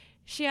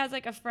she has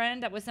like a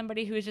friend that was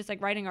somebody who was just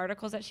like writing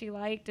articles that she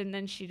liked, and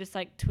then she just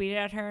like tweeted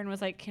at her and was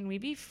like, "Can we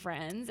be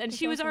friends?" And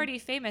she was already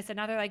famous, and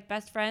now they're like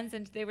best friends,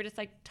 and they were just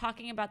like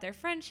talking about their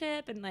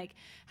friendship and like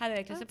how they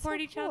like to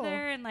support each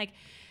other, and like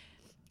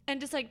and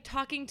just like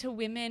talking to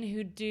women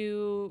who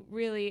do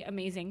really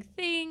amazing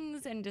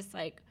things and just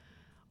like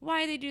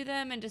why they do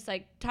them, and just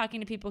like talking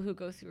to people who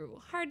go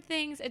through hard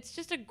things. It's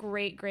just a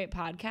great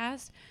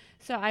podcast.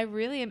 So I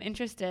really am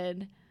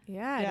interested.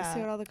 Yeah, to see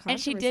what all the And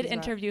she did controversies are.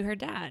 interview her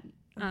dad.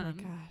 Oh my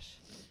gosh.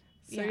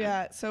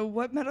 So so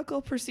what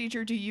medical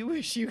procedure do you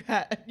wish you could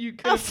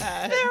have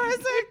had? There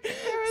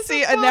was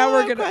See, a and now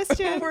we're follow-up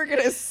question.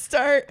 gonna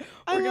start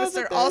I love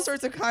start that all there's-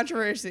 sorts of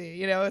controversy.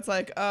 You know, it's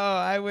like, oh,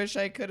 I wish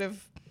I could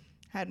have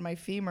had my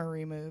femur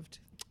removed.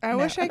 I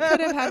wish I could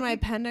have had my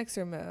appendix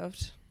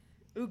removed.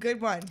 Ooh, good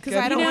one. Because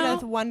Good I don't one. want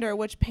to wonder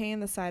which pain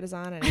the side is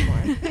on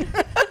anymore.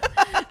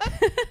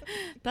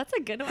 That's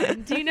a good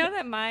one. Do you know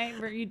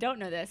that you don't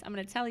know this, I'm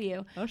going to tell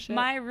you. Oh, shit.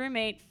 My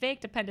roommate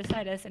faked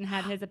appendicitis and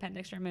had his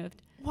appendix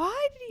removed.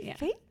 Why did he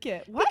fake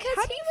it? What?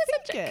 How did he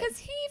fake it? Because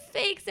he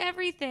fakes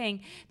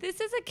everything. This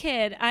is a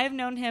kid. I've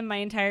known him my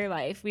entire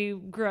life. We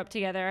grew up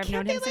together. I've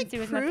known Can't him they, since he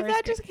was in the prove first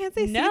that? grade. Just can't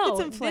they see no, if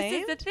it's inflamed?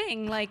 this is the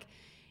thing. Like,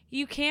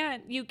 you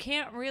can't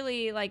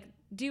really like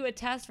do a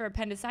test for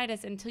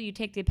appendicitis until you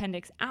take the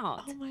appendix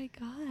out. Oh my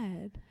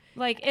god.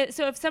 Like,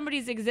 so if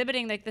somebody's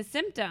exhibiting like the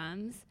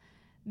symptoms,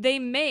 they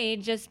may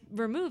just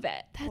remove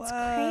it. That's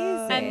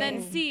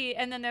crazy.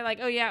 And then they're like,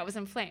 oh yeah, it was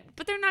inflamed.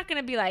 But they're not going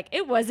to be like,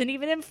 it wasn't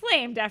even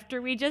inflamed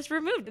after we just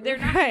removed it. They're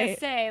not going to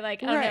say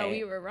like, oh no,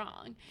 we were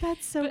wrong.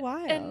 That's so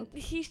wild. And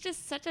he's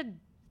just such a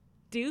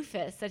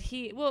doofus that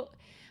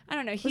I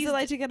don't know. Was it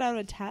like to get out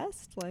a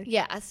test? Like,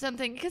 yeah,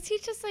 something, because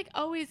he's just like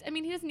always. I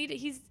mean, he doesn't need it.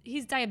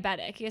 He's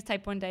diabetic. He has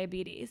type 1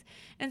 diabetes,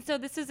 and so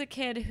this is a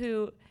kid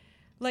who,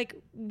 like,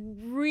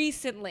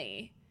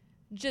 recently,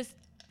 just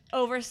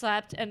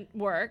overslept at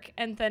work,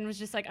 and then was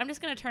just like, I'm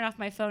just gonna turn off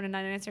my phone and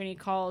not answer any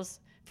calls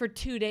for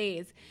 2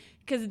 days.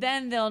 Because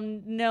then they'll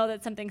know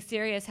that something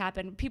serious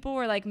happened. People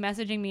were like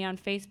messaging me on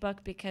Facebook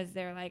because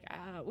they're like,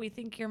 we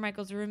think you're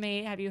Michael's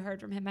roommate. Have you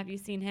heard from him? Have you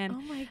seen him?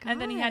 Oh my God. And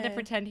then he had to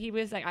pretend he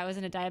was like, I was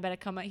in a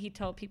diabetic coma. He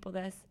told people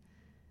this.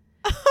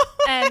 Oh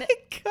And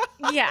my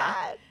God.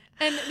 yeah.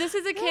 And this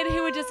is a kid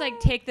who would just like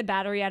take the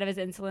battery out of his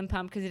insulin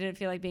pump because he didn't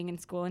feel like being in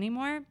school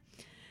anymore.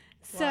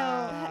 So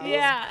Wow.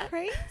 yeah.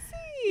 Crazy.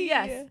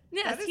 Yes.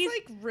 That is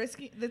like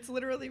risking. That's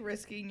literally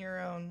risking your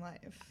own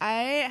life.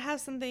 I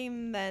have some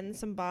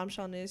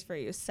bombshell news for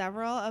you.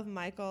 Several of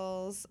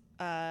Michael's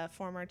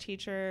former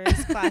teachers,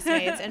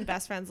 classmates, and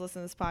best friends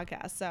listen to this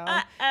podcast. So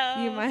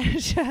you might have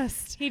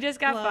just He just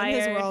got blown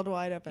fired. his world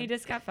wide open. He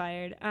just got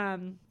fired.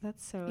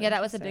 That's so Yeah,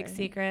 that was a big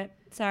interesting. secret.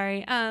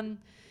 Sorry.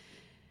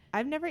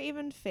 I've never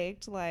even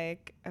faked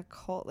like a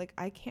cold. Like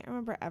I can't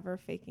remember ever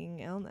faking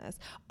illness.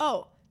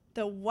 Oh,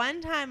 the one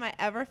time I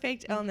ever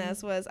faked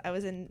illness was I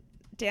was in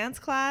dance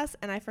class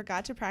and I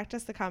forgot to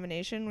practice the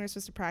combination we were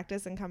supposed to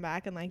practice and come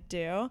back and like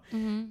do.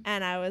 And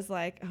I was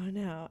like, oh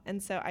no.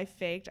 And so I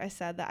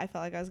said that I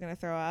felt like I was going to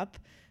throw up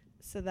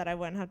so that I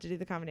wouldn't have to do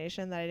the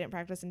combination that I didn't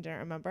practice and didn't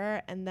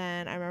remember. And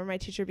then I remember my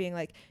teacher being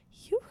like,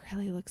 you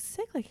really look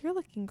sick. Like you're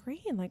looking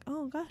green. Like,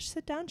 oh gosh,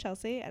 sit down,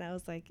 Chelsea. And I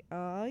was like,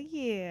 oh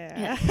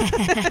yeah.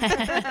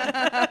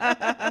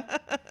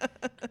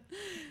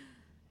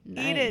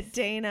 Eat it,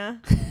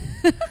 Dana.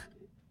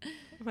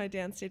 My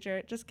dance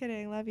teacher. Just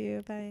kidding. Love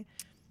you. Bye.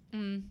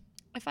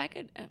 If I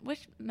could,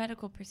 which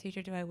medical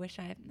procedure do I wish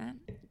I had? I'm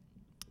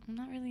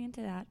not really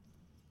into that.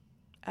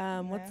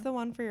 What's the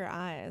one for your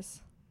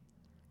eyes?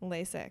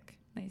 LASIK.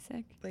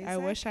 LASIK. I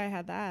wish I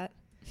had that.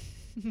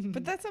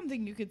 But that's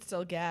something you could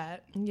still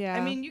get. Yeah.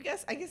 I mean,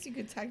 I guess you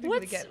could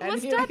technically get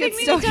What's any. stopping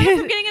me from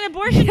getting an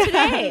abortion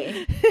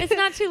today? It's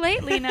not too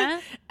late, Lena.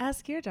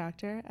 Ask your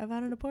doctor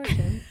about an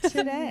abortion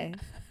today.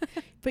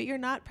 But you're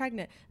not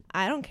pregnant.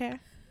 I don't care.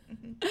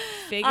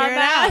 Figure it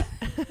out.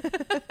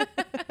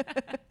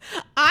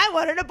 I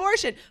want an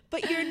abortion,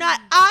 but you're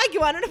not. I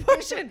want an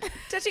abortion.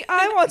 Daddy,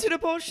 I want an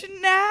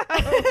abortion now.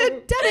 Daddy,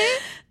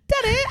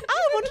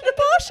 I want an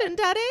abortion,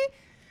 Daddy.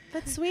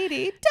 But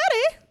sweetie,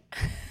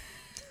 Daddy.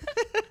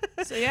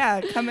 So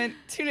yeah,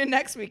 tune in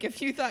next week.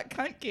 If you thought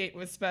Cuntgate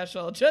was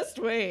special, just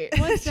wait.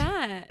 What's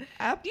that?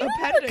 You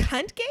remember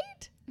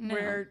Cuntgate? No.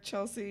 Where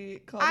Chelsea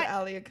called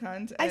Allie a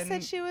cunt. I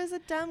said she was a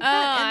dumb cunt, and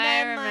then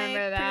I remember like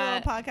Pretty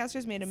that. Little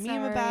Podcasters made a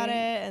meme about it,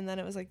 and then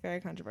it was like very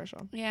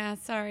controversial. Yeah,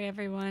 sorry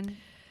everyone.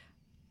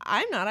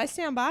 I'm not. I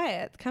stand by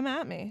it. Come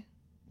at me,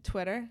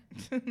 Twitter.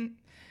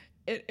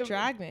 it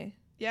Drag me.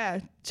 Yeah,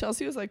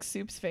 Chelsea was like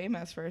Soup's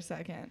famous for a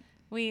second.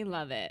 We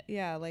love it.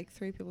 Yeah, like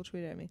 3 people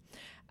tweeted at me.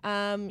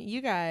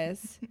 You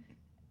guys,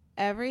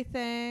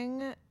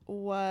 everything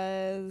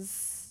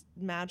was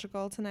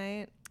magical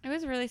tonight. It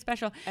was really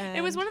special.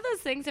 It was one of those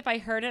things, if I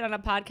heard it on a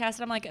podcast,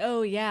 and I'm like,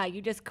 oh, yeah,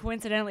 you just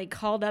coincidentally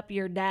called up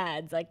your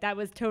dad's. Like, that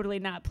was totally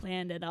not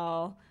planned at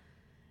all.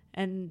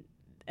 And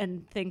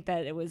think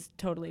that it was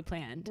totally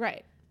planned.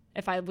 Right.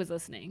 If I was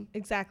listening.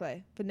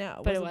 Exactly. But no,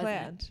 it But wasn't it wasn't.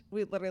 planned.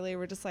 We literally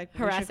were just like, we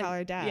Harassing. should call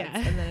our dads. Yeah.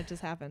 And then it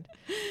just happened.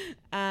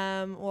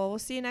 Well, we'll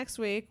see you next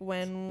week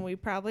when we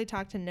probably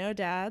talk to no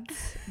dads,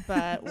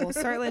 but we'll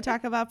certainly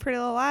talk about Pretty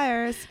Little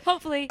Liars.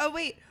 Hopefully. Oh,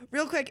 wait,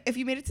 real quick. If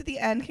you made it to the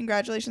end,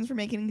 congratulations for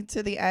making it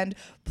to the end.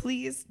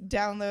 Please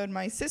download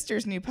my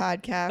sister's new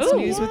podcast, Ooh.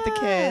 News with the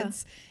Yeah.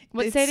 Kids.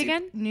 Say it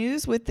again?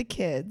 News with the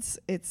Kids.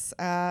 It's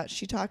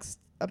she talks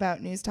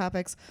about news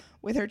topics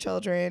with her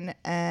children,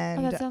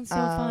 and that sounds so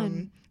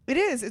fun. It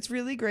is. It's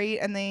really great,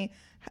 and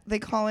they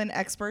call in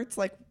experts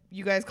like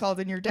you guys called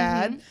in your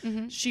dad.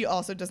 She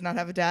also does not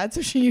have a dad,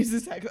 so she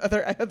uses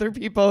other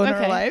people in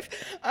her Okay. life.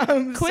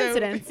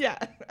 Coincidence. So, yeah,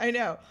 I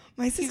know.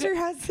 My sister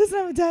doesn't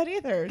have a dad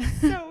either.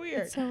 It's so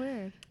weird. So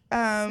weird.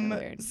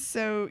 weird.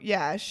 So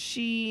yeah,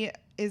 she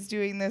is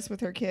doing this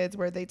with her kids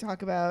where they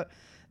talk about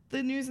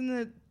the news in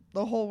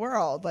the whole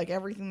world, like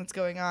everything that's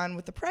going on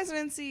with the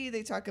presidency.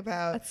 They talk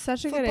about That's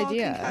such a good football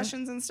idea.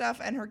 concussions and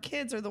stuff, and her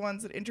kids are the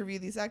ones that interview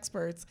these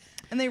experts,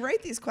 and they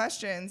write these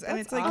questions, and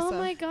That's it's like awesome. Oh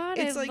my God,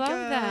 it's I like love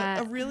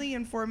that. a really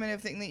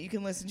informative thing that you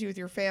can listen to with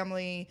your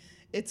family.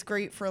 It's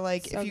great for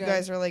like So if you good.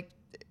 guys are like,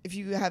 if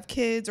you have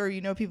kids or you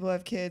know people who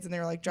have kids and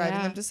they're like driving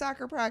Yeah. them to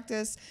soccer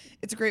practice,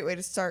 it's a great way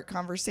to start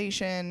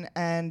conversation.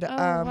 And Oh,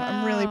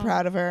 I'm really wow.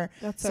 proud of her.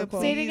 That's so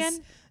cool. Say it please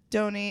again?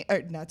 donate,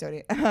 or not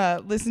donate,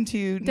 listen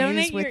to Donate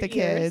News with your the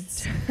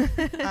ears. Kids.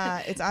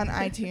 It's on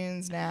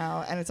iTunes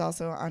now, and it's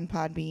also on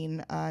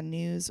Podbean,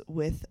 News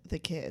with the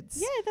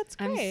Kids. Yeah, that's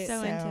I'm great.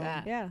 so into So-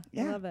 that. Yeah,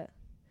 Yeah. I love it.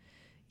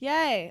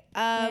 Yay.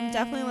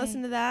 Definitely Yay.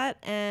 listen to that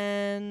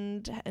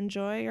and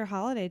enjoy your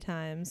holiday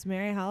times.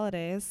 Merry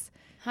holidays.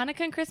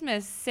 Hanukkah and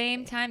Christmas,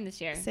 same time this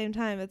year. Same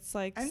time. It's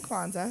like And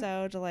Kwanzaa.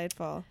 so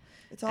delightful.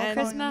 It's all And,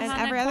 going Christmas, on. and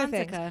Hanukkah, every other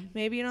thing. Kwanzaa.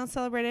 Maybe you don't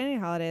celebrate any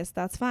holidays.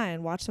 That's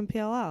fine. Watch some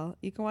PLL.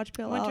 You can watch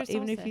PLL Winter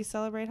even if you solstice.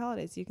 celebrate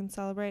holidays. You can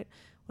celebrate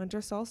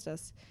winter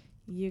solstice.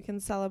 You can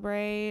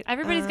celebrate.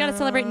 Everybody's got to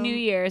celebrate New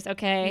Year's,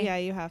 okay? Yeah,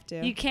 you have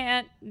to. You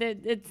can't.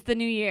 It's the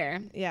new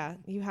year. Yeah,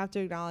 you have to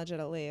acknowledge it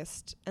at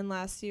least,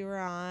 unless you were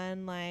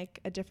on like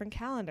a different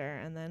calendar,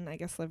 and then I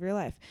guess live your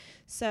life.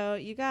 So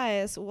you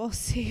guys, we'll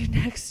see you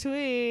next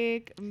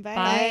week. Bye.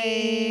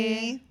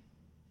 Bye.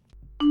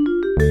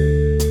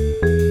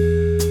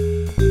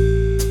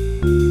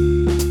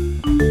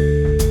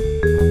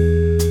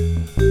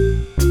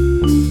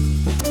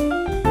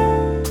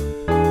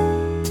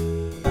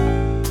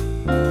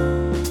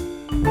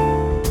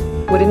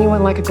 Would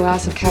anyone like a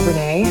glass of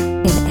Cabernet?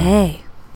 An A.